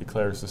anyone,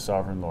 declares the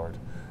sovereign Lord.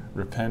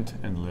 Repent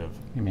and live."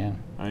 Amen.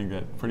 I think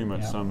that pretty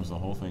much Yeah. sums the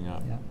whole thing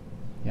up. Yeah.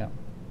 Yeah.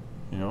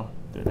 You know,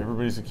 that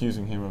everybody's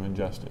accusing him of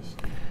injustice.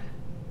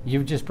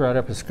 You've just brought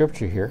up a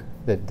scripture here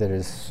that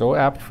is so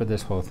apt for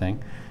this whole thing.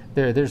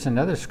 There's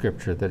another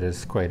scripture that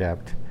is quite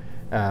apt.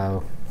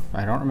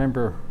 I don't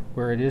remember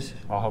where it is.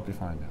 I'll help you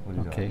find it. What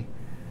do you Okay.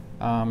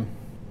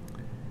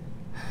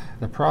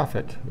 The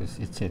prophet,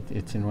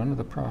 it's in one of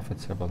the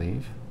prophets, I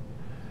believe,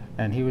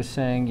 and he was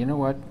saying, you know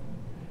what?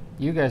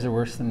 You guys are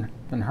worse than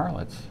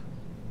harlots.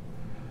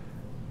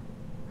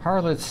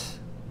 Harlots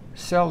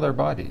sell their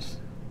bodies,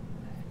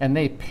 and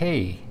they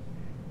pay.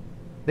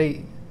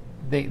 They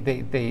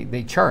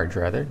charge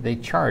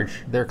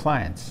their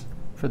clients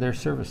for their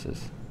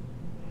services.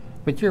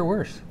 But you're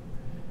worse.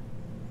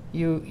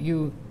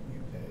 You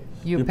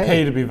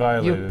pay to be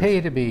violated.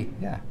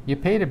 You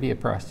pay to be a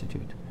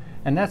prostitute,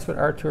 and that's what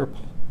Artur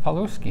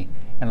Pawlowski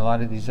and a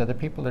lot of these other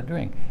people are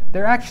doing.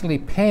 They're actually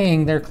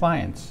paying their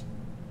clients.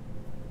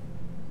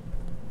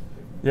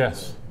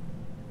 Yes.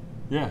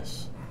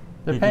 Yes.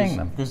 They're paying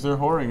them. Because they're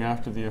whoring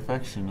after the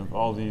affection of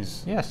all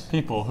these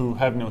people who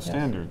have no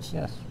standards.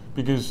 Yes.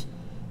 Because,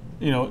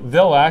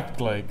 they'll act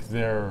like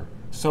they're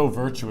so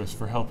virtuous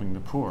for helping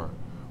the poor,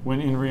 when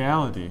in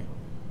reality,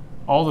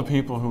 all the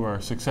people who are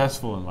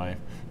successful in life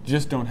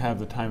just don't have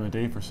the time of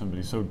day for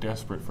somebody so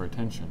desperate for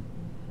attention.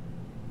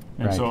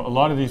 And so a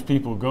lot of these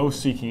people go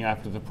seeking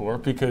after the poor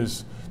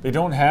because they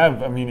don't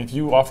have, if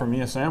you offer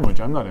me a sandwich,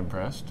 I'm not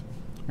impressed.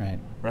 Right.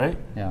 Right?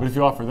 Yeah. But if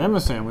you offer them a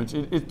sandwich,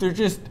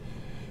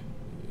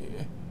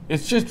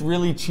 it's just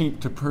really cheap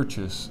to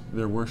purchase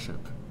their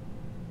worship.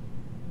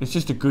 It's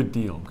just a good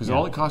deal because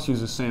all it costs you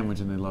is a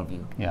sandwich and they love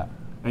you. Yeah.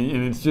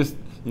 And it's just,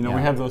 we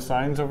have those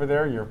signs over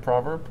there, your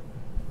proverb.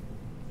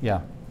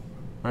 Yeah.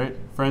 Right?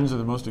 Friends are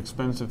the most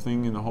expensive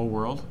thing in the whole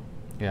world.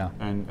 Yeah.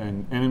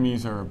 And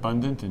enemies are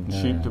abundant and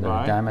cheap to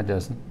buy. Dime a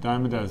dozen.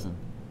 Dime a dozen.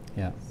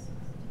 Yeah.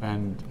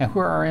 And who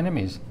are our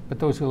enemies? But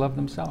those who love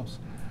themselves.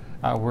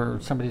 Where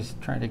somebody's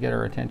trying to get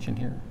our attention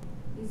here.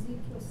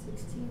 Ezekiel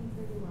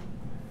 16:31.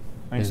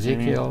 Thanks,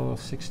 Ezekiel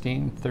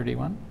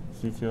 16:31.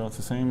 Ezekiel, it's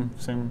the same.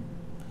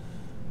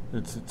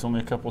 It's only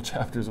a couple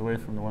chapters away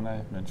from the one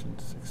I mentioned,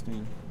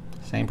 16.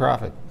 Same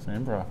prophet.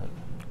 Same prophet.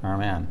 Our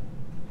man.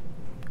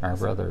 Our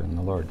brother in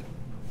the Lord.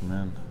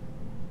 Amen.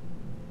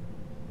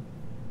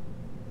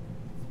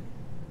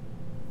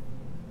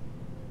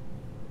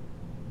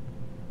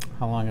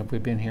 How long have we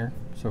been here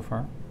so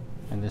far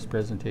in this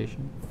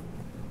presentation?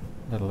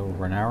 A little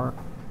over an hour.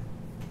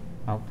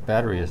 Oh, the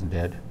battery isn't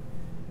dead.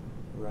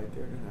 Right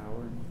there, an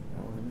hour and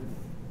a minute.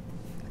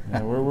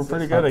 Yeah, we're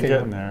pretty good at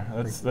getting there.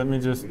 Let me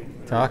just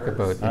talk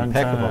about I'm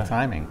impeccable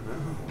timing.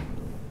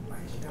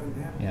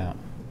 Yeah.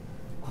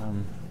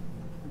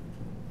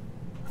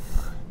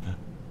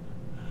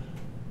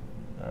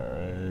 All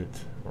right,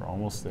 we're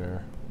almost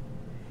there.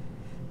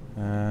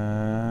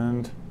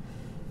 And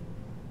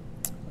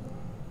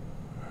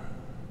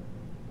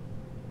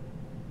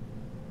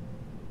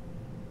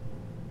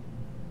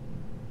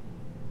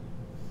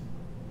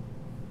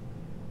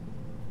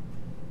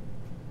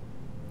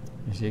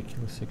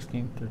Ezekiel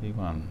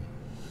 16:31.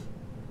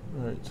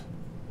 right.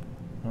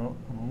 Oh,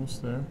 I'm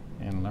almost there.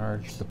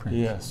 Enlarge the print.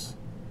 Yes.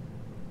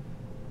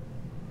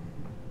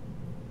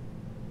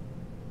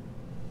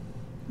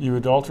 You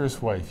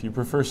adulterous wife, you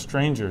prefer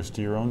strangers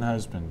to your own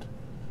husband.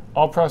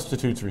 All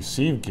prostitutes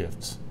receive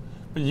gifts,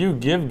 but you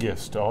give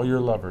gifts to all your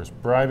lovers,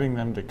 bribing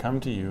them to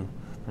come to you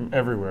from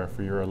everywhere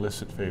for your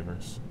illicit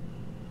favors.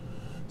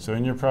 So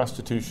in your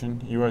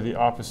prostitution, you are the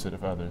opposite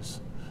of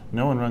others.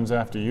 No one runs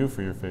after you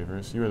for your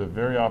favors. You are the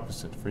very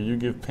opposite, for you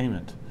give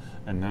payment,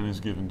 and none is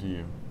given to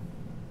you.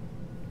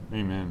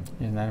 Amen.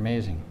 Isn't that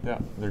amazing? Yeah,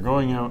 they're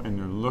going out and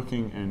they're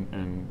looking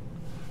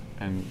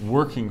and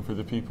working for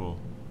the people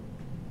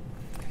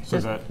so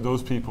that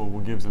those people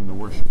will give them the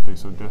worship they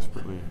so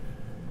desperately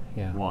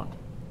want.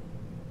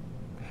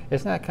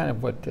 Isn't that kind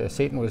of what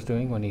Satan was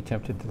doing when he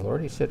tempted the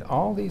Lord? He said,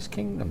 all these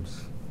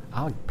kingdoms,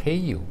 I'll pay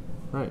you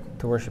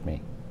to worship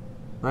me.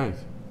 Right.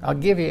 I'll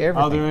give you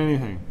everything. I'll do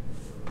anything.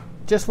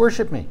 Just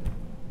worship me.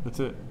 That's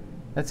it.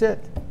 That's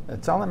it.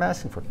 That's all I'm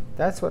asking for.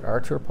 That's what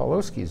Artur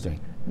Pawlowski is doing.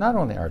 Not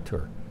only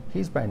Artur.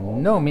 He's by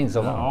no means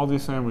alone. All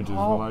these sandwiches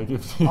will I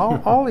give to you.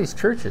 all these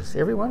churches,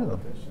 every one of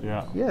them.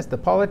 Yeah. Yes, the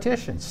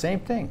politicians,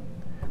 same thing.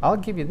 I'll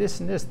give you this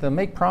and this. They'll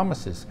make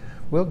promises.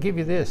 We'll give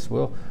you this.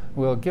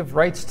 We'll give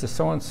rights to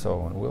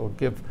so-and-so, and we'll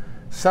give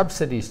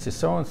subsidies to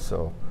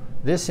so-and-so.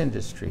 This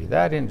industry,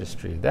 that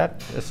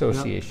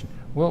association.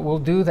 We'll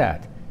do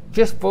that.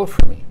 Just vote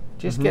for me.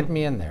 Just get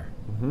me in there.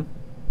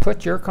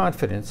 Put your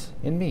confidence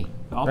in me.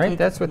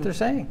 That's what they're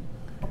saying.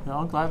 Yeah,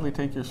 I'll gladly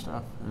take your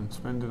stuff and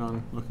spend it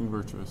on looking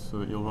virtuous so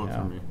that you'll vote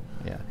for me.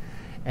 Yeah.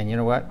 And you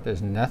know what?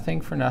 There's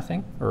nothing for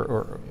nothing,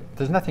 or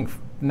there's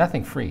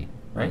nothing free,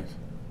 right?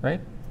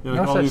 Right? Yeah,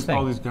 like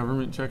all these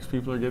government checks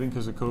people are getting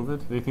because of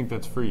COVID, they think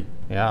that's free.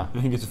 Yeah.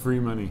 They think it's free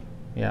money.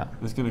 Yeah.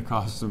 It's going to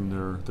cost them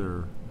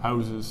their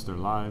houses, their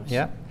lives.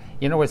 Yeah.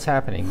 You know what's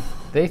happening?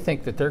 They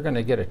think that they're going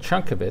to get a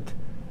chunk of it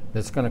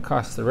that's going to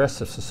cost the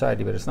rest of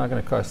society, but it's not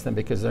going to cost them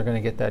because they're going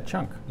to get that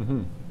chunk.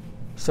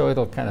 So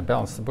it'll kind of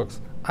balance the books.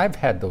 I've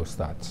had those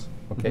thoughts,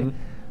 okay?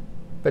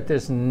 But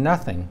there's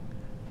nothing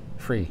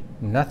free,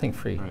 nothing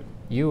free. Right.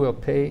 You will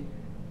pay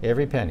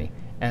every penny.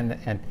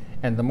 And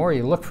the more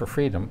you look for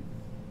freedom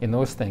in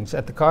those things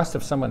at the cost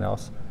of someone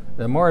else,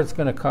 the more it's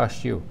going to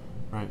cost you.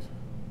 Right.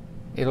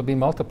 It'll be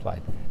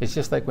multiplied. It's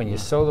just like when you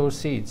sow those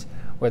seeds,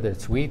 whether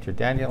it's wheat or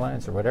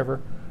dandelions or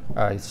whatever,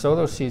 you sow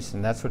those seeds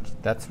and that's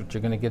what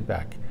you're going to get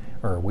back.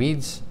 Or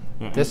weeds,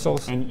 Yeah,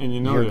 thistles, and you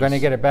you're going to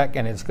notice- get it back,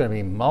 and it's going to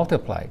be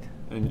multiplied.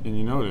 And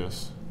you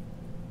notice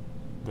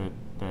that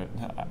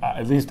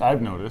at least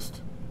I've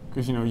noticed,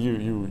 because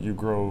you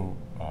grow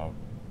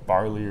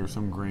barley or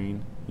some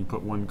grain, you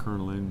put one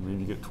kernel in,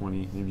 maybe you get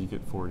 20, maybe you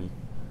get 40.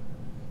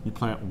 You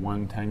plant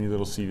one tiny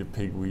little seed of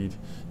pigweed,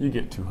 you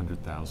get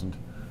 200,000.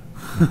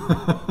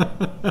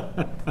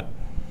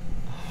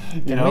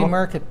 Can we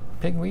market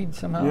pigweed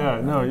somehow?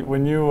 Yeah, no.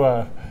 When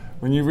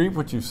you reap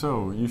what you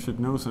sow, you should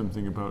know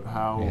something about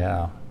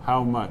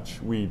how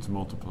much weeds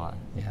multiply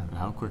Yeah. and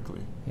how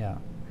quickly. Yeah.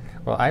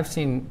 Well, I've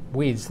seen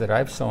weeds that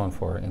I've sown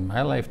for in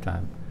my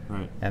lifetime,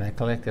 Right, and I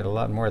collected a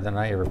lot more than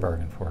I ever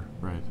bargained for.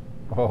 right.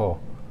 Oh,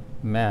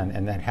 man,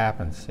 and that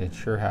happens. It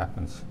sure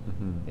happens.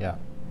 Mm-hmm. Yeah.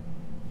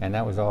 And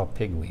that was all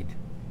pigweed.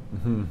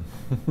 Mm-hmm.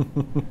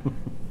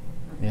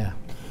 Yeah.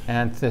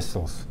 And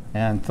thistles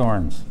and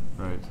thorns.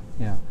 Right.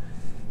 Yeah.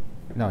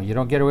 No, you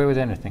don't get away with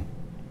anything.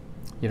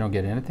 You don't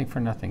get anything for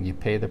nothing. You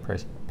pay the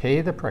price.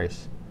 Pay the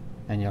price,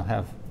 and you'll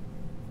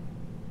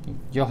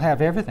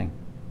have everything.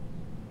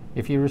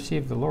 If you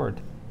receive the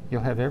Lord,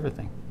 you'll have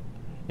everything.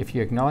 If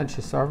you acknowledge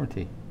His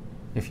sovereignty,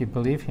 if you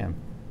believe Him,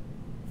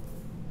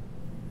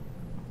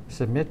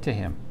 submit to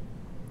Him,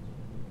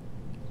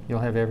 you'll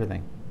have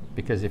everything.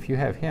 Because if you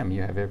have Him,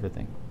 you have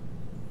everything.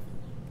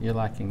 You're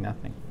lacking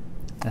nothing.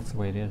 That's the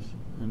way it is.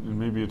 And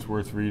maybe it's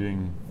worth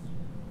reading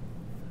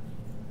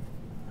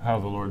how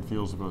the Lord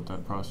feels about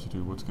that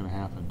prostitute, what's going to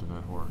happen to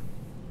that whore.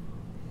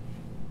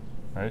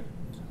 Right?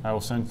 I will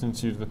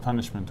sentence you to the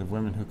punishment of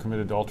women who commit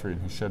adultery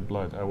and who shed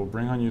blood. I will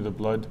bring on you the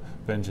blood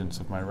vengeance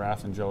of my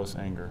wrath and jealous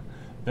anger.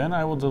 Then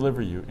I will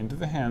deliver you into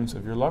the hands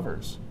of your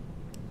lovers.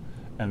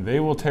 And they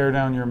will tear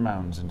down your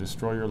mounds and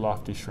destroy your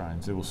lofty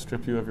shrines. They will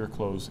strip you of your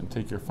clothes and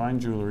take your fine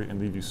jewelry and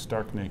leave you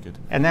stark naked.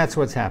 And that's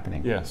what's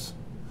happening. Yes.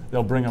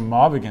 They'll bring a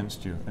mob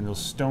against you, and they'll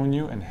stone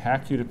you and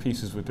hack you to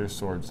pieces with their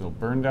swords. They'll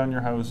burn down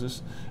your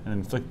houses and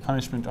inflict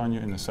punishment on you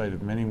in the sight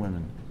of many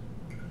women.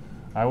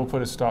 I will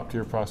put a stop to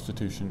your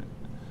prostitution,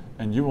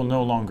 and you will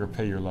no longer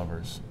pay your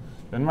lovers.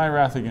 Then my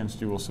wrath against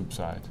you will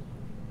subside.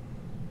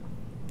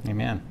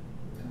 Amen.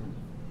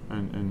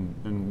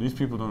 And these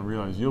people don't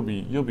realize you'll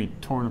be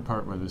torn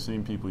apart by the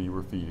same people you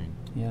were feeding.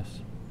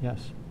 Yes.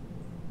 Yes.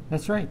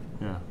 That's right.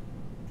 Yeah.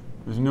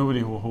 There's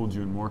nobody who will hold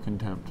you in more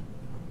contempt.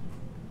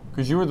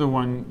 Because you were the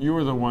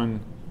one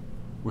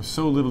with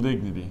so little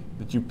dignity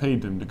that you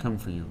paid them to come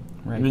for you.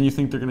 Right. And then you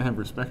think they're going to have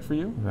respect for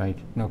you? Right.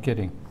 No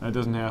kidding. That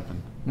doesn't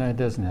happen. No, it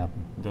doesn't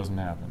happen. It doesn't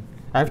happen.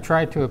 I've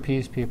tried to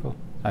appease people.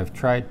 I've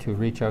tried to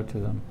reach out to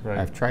them. Right.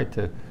 I've tried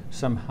to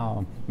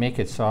somehow make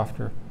it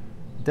softer.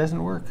 It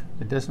doesn't work.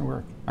 It doesn't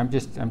work. I'm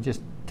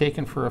just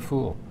taken for a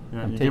fool.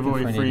 Yeah, I'm you give taken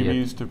away for an idiot.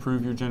 freebies to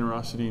prove your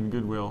generosity and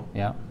goodwill,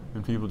 Yeah.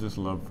 and people just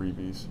love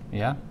freebies.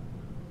 Yeah.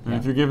 And Yeah.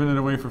 if you're giving it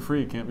away for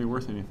free, it can't be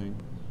worth anything,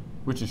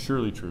 which is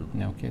surely true.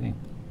 No kidding.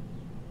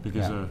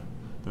 Because Yeah.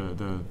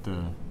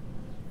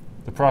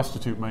 the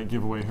prostitute might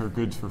give away her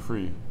goods for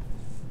free,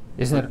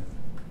 Isn't it?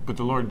 but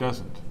the Lord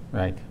doesn't.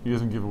 Right. He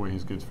doesn't give away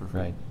His goods for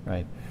free.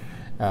 Right.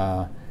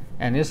 Right.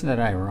 And isn't it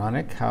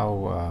ironic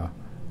how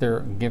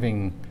they're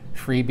giving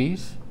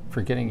freebies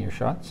for getting your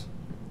shots?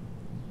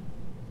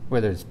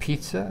 Whether it's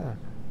pizza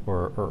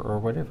or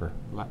whatever.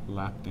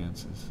 Lap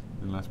dances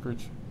in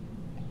Lethbridge.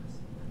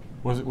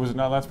 Was it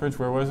not Lethbridge?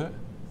 Where was it?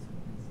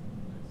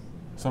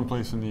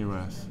 Someplace in the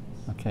U.S.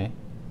 Okay.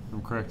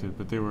 I'm corrected,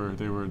 but there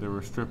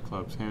were strip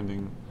clubs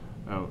handing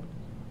out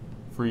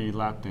free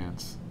lap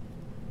dance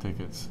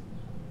tickets.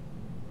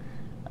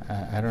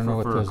 I don't know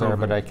what For those are,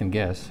 but COVID. I can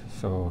guess.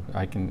 So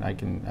I can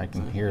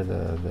hear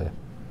the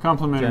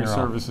Complimentary general-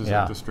 services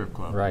yeah. at the strip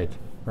club. Right.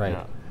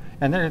 Yeah.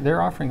 And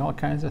they're offering all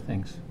kinds of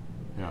things.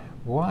 Yeah.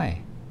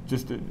 Why?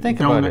 Just Think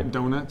about it.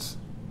 Donuts,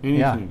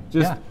 Yeah. anything.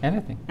 Just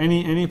anything.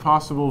 any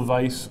possible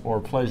vice or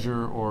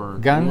pleasure or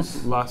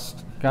Guns?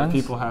 lust Guns? that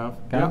people have.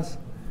 Guns?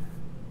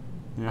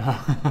 Yeah.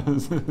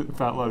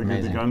 Fat lot of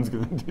good the Amazing. gun's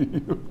gonna do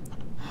you.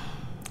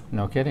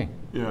 No kidding.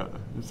 Yeah.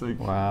 It's like,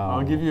 Wow.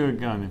 I'll give you a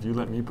gun if you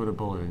let me put a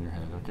bullet in your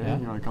head, okay? Yeah.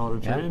 You want to call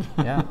it a Yeah, trade?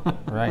 yeah,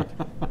 right.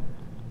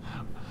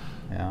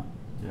 Yeah.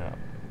 Yeah.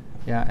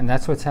 Yeah, and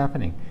that's what's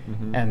happening.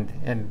 Mhm.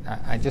 And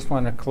I just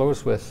want to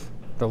close with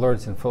the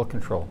Lord's in full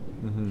control.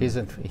 Mhm.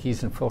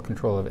 He's in full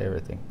control of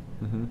everything.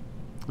 Mm-hmm.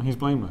 And He's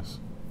blameless.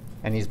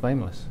 And He's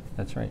blameless.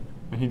 That's right.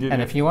 And He did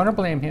And it. if you want to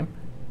blame Him,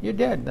 you're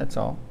dead. That's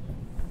all.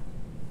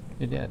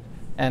 You're dead.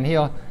 And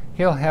He'll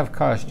have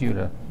caused you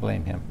to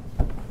blame Him.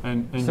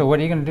 and So what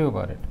are you going to do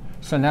about it?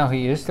 So now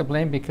He is to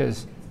blame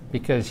because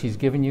He's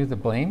given you the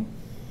blame?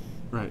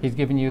 right. He's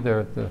given you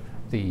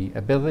the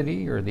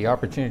ability or the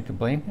opportunity to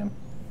blame Him?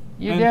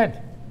 You're And-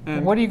 dead.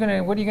 and- What are you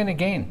gonna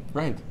gain?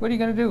 Right. What are you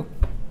gonna do?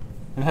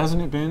 And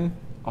hasn't it been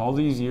all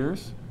these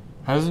years?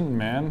 Hasn't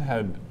man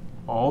had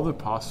all the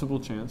possible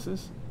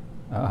chances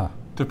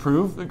to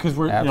prove? Because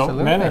we're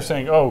Absolutely. men are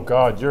saying, "Oh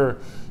God, your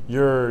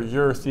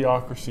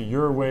theocracy,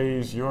 your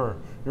ways, you're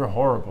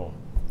horrible."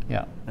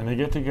 Yeah. And they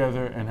get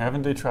together, and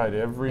haven't they tried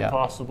every Yeah.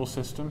 possible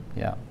system?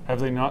 Yeah. Have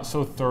they not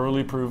so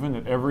thoroughly proven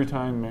that every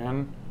time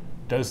man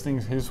does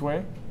things his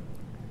way,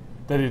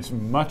 that it's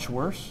much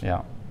worse?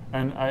 Yeah.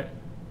 And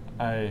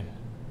I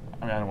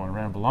mean, I don't want to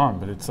ramble on,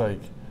 but it's like,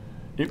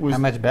 it was. How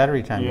much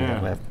battery time do you Yeah.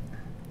 have left?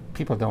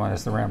 People don't want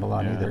us to ramble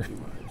on Yeah. either.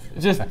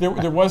 It's just,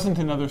 there wasn't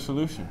another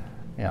solution,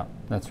 Yeah,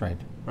 that's right.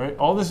 right?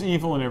 All this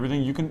evil and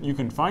everything, you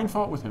can find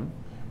fault with him,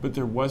 but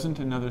there wasn't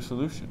another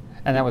solution.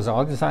 And that was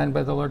all designed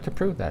by the Lord to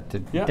prove that,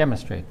 to Yeah.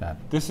 demonstrate that.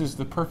 This is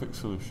the perfect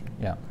solution.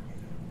 Yeah,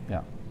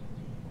 yeah,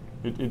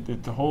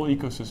 The whole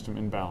ecosystem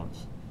in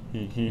balance.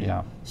 He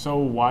Yeah. so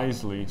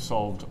wisely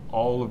solved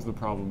all of the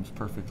problems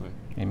perfectly.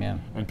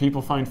 amen. And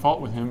people find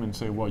fault with him and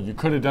say, well, you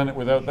could have done it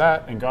without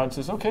that. And God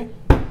says, okay,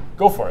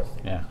 go for it.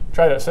 Yeah,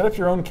 Try that. Set up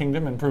your own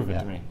kingdom and prove it yeah,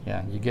 to me.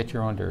 yeah. You get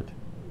your own dirt.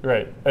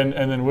 Right. And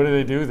then what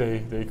do?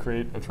 They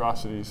create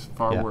atrocities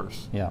far Yeah,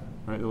 worse. yeah,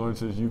 Right. The Lord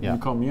says, you Yeah.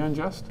 call me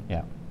unjust?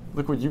 yeah,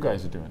 Look what you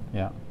guys are doing.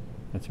 yeah.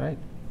 That's right.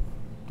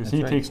 Because That's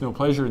he right. takes no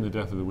pleasure in the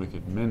death of the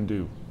wicked. Men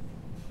do.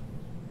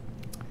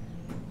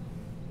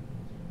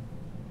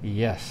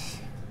 Yes,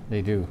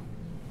 they do.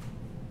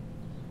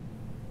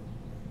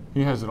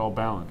 He has it all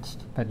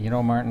balanced. But you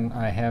know, Martin,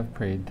 I have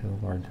prayed to the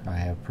Lord. I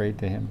have prayed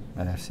to him,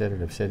 and I've said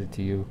it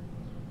to you.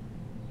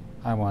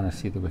 I want to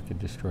see the wicked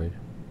destroyed.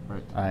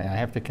 Right. I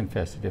have to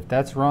confess it. If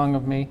that's wrong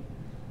of me,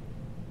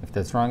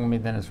 then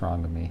it's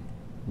wrong of me.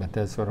 But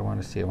that's what I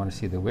want to see. I want to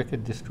see the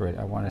wicked destroyed.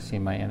 I want to see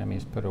my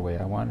enemies put away.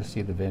 I want to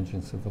see the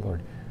vengeance of the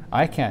Lord.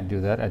 I can't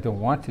do that. I don't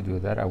want to do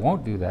that. I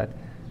won't do that.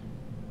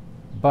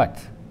 But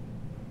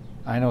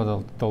I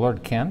know the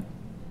Lord can,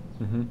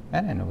 Mm-hmm.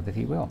 and I know that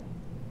he will.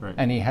 Right.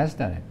 And he has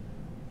done it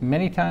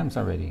many times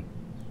already.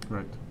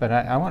 Right. But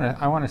I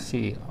want to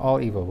see all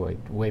evil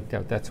wiped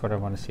out. That's what I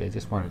want to see.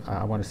 Right.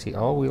 I want to see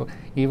all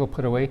evil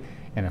put away.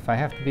 And if I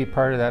have to be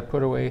part of that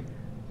put away,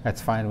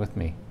 that's fine with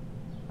me.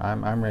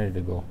 I'm ready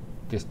to go.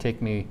 Just take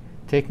me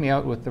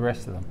out with the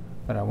rest of them.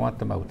 But I want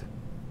them out.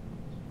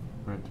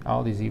 Right.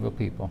 All these evil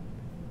people.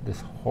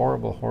 This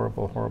horrible,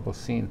 horrible, horrible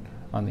scene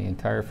on the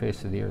entire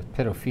face of the earth.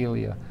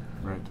 Pedophilia,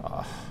 Right.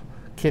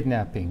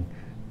 kidnapping,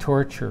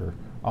 torture,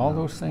 all Yeah.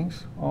 those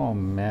things. Oh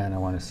man, I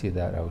want to see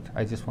that out.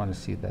 I just want to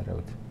see that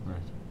out. Right.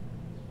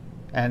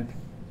 And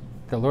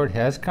the Lord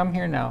has come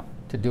here now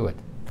to do it.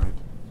 Right.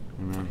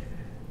 Amen.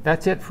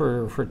 That's it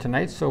for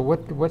tonight. So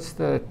what's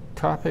the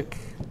topic?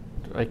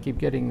 I keep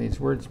getting these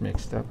words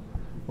mixed up.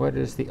 What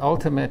is the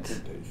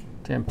ultimate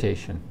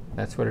temptation?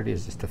 That's what it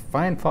is to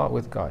find fault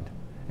with God.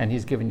 And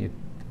he's given you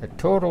a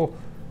total,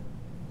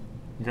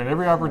 You got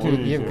every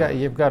opportunity.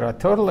 you've got a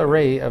total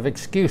array of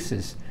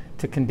excuses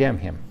to condemn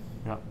him.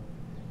 Yeah.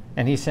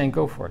 And he's saying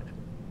go for it.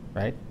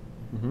 Right?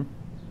 Mm-hmm.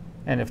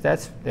 And if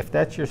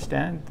that's your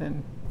stand,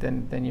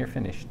 then you're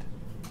finished.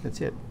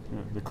 That's it. Yeah.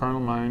 The carnal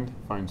mind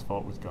finds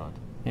fault with God.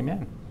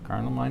 Amen.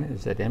 Carnal minded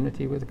is at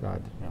enmity with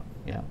God. Yeah.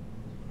 Yeah.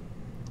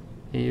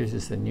 He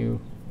uses the New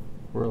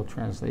World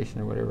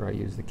Translation or whatever. I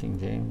use the King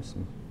James,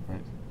 and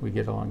Right. we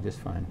get along just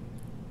fine.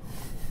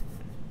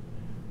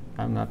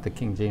 I'm not the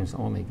King James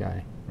only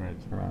guy Right.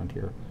 around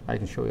here. I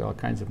can show you all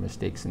kinds of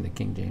mistakes in the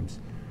King James,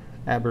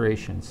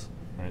 aberrations.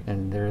 Right.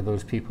 And there are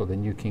those people, the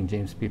New King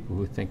James people,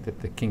 who think that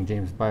the King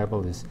James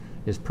Bible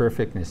is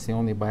perfect and it's the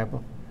only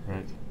Bible.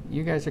 Right.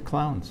 You guys are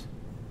clowns.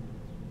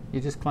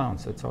 You're just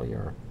clowns, that's all you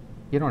are.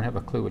 You don't have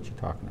a clue what you're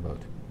talking about.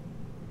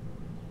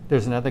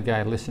 There's another guy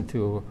I listened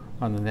to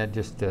on the net,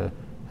 just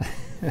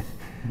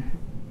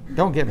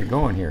don't get me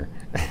going here.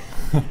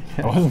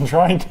 I wasn't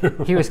trying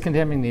to. He was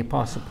condemning the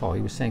Apostle Paul.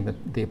 He was saying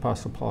that the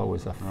Apostle Paul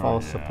was a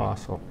false yeah.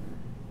 apostle.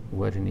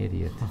 What an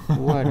idiot.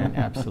 What an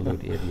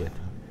absolute idiot.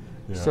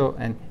 Yeah. So,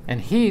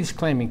 and he's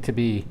claiming to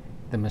be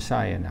the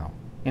Messiah now.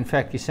 In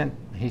fact, he sent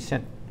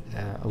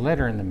a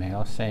letter in the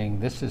mail saying,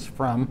 this is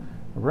from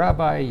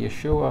Rabbi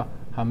Yeshua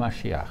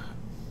HaMashiach.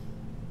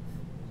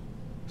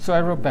 So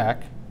I wrote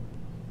back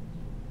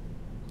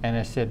and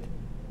I said,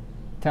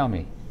 tell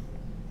me,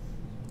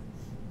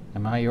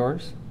 am I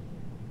yours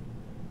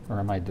or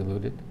am I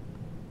deluded?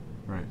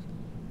 Right.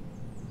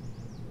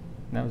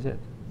 And that was it.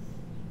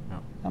 Yeah.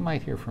 I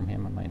might hear from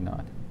him, I might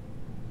not.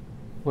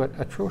 What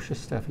atrocious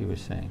stuff he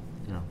was saying.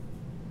 Yeah.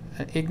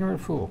 An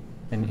ignorant fool,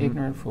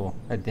 ignorant fool,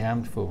 a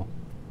damned fool.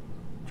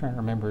 I'm trying to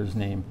remember his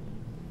name.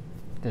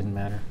 Doesn't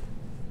matter.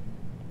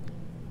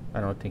 I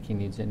don't think he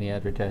needs any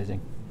advertising.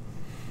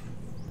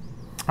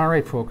 All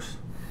right, folks.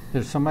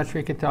 There's so much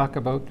we could talk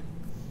about.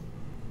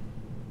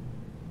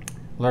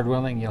 Lord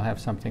willing, you'll have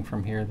something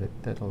from here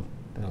that'll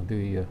do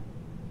you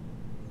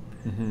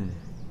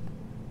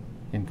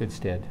in good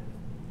stead.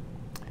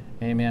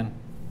 Amen.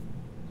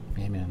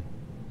 Amen.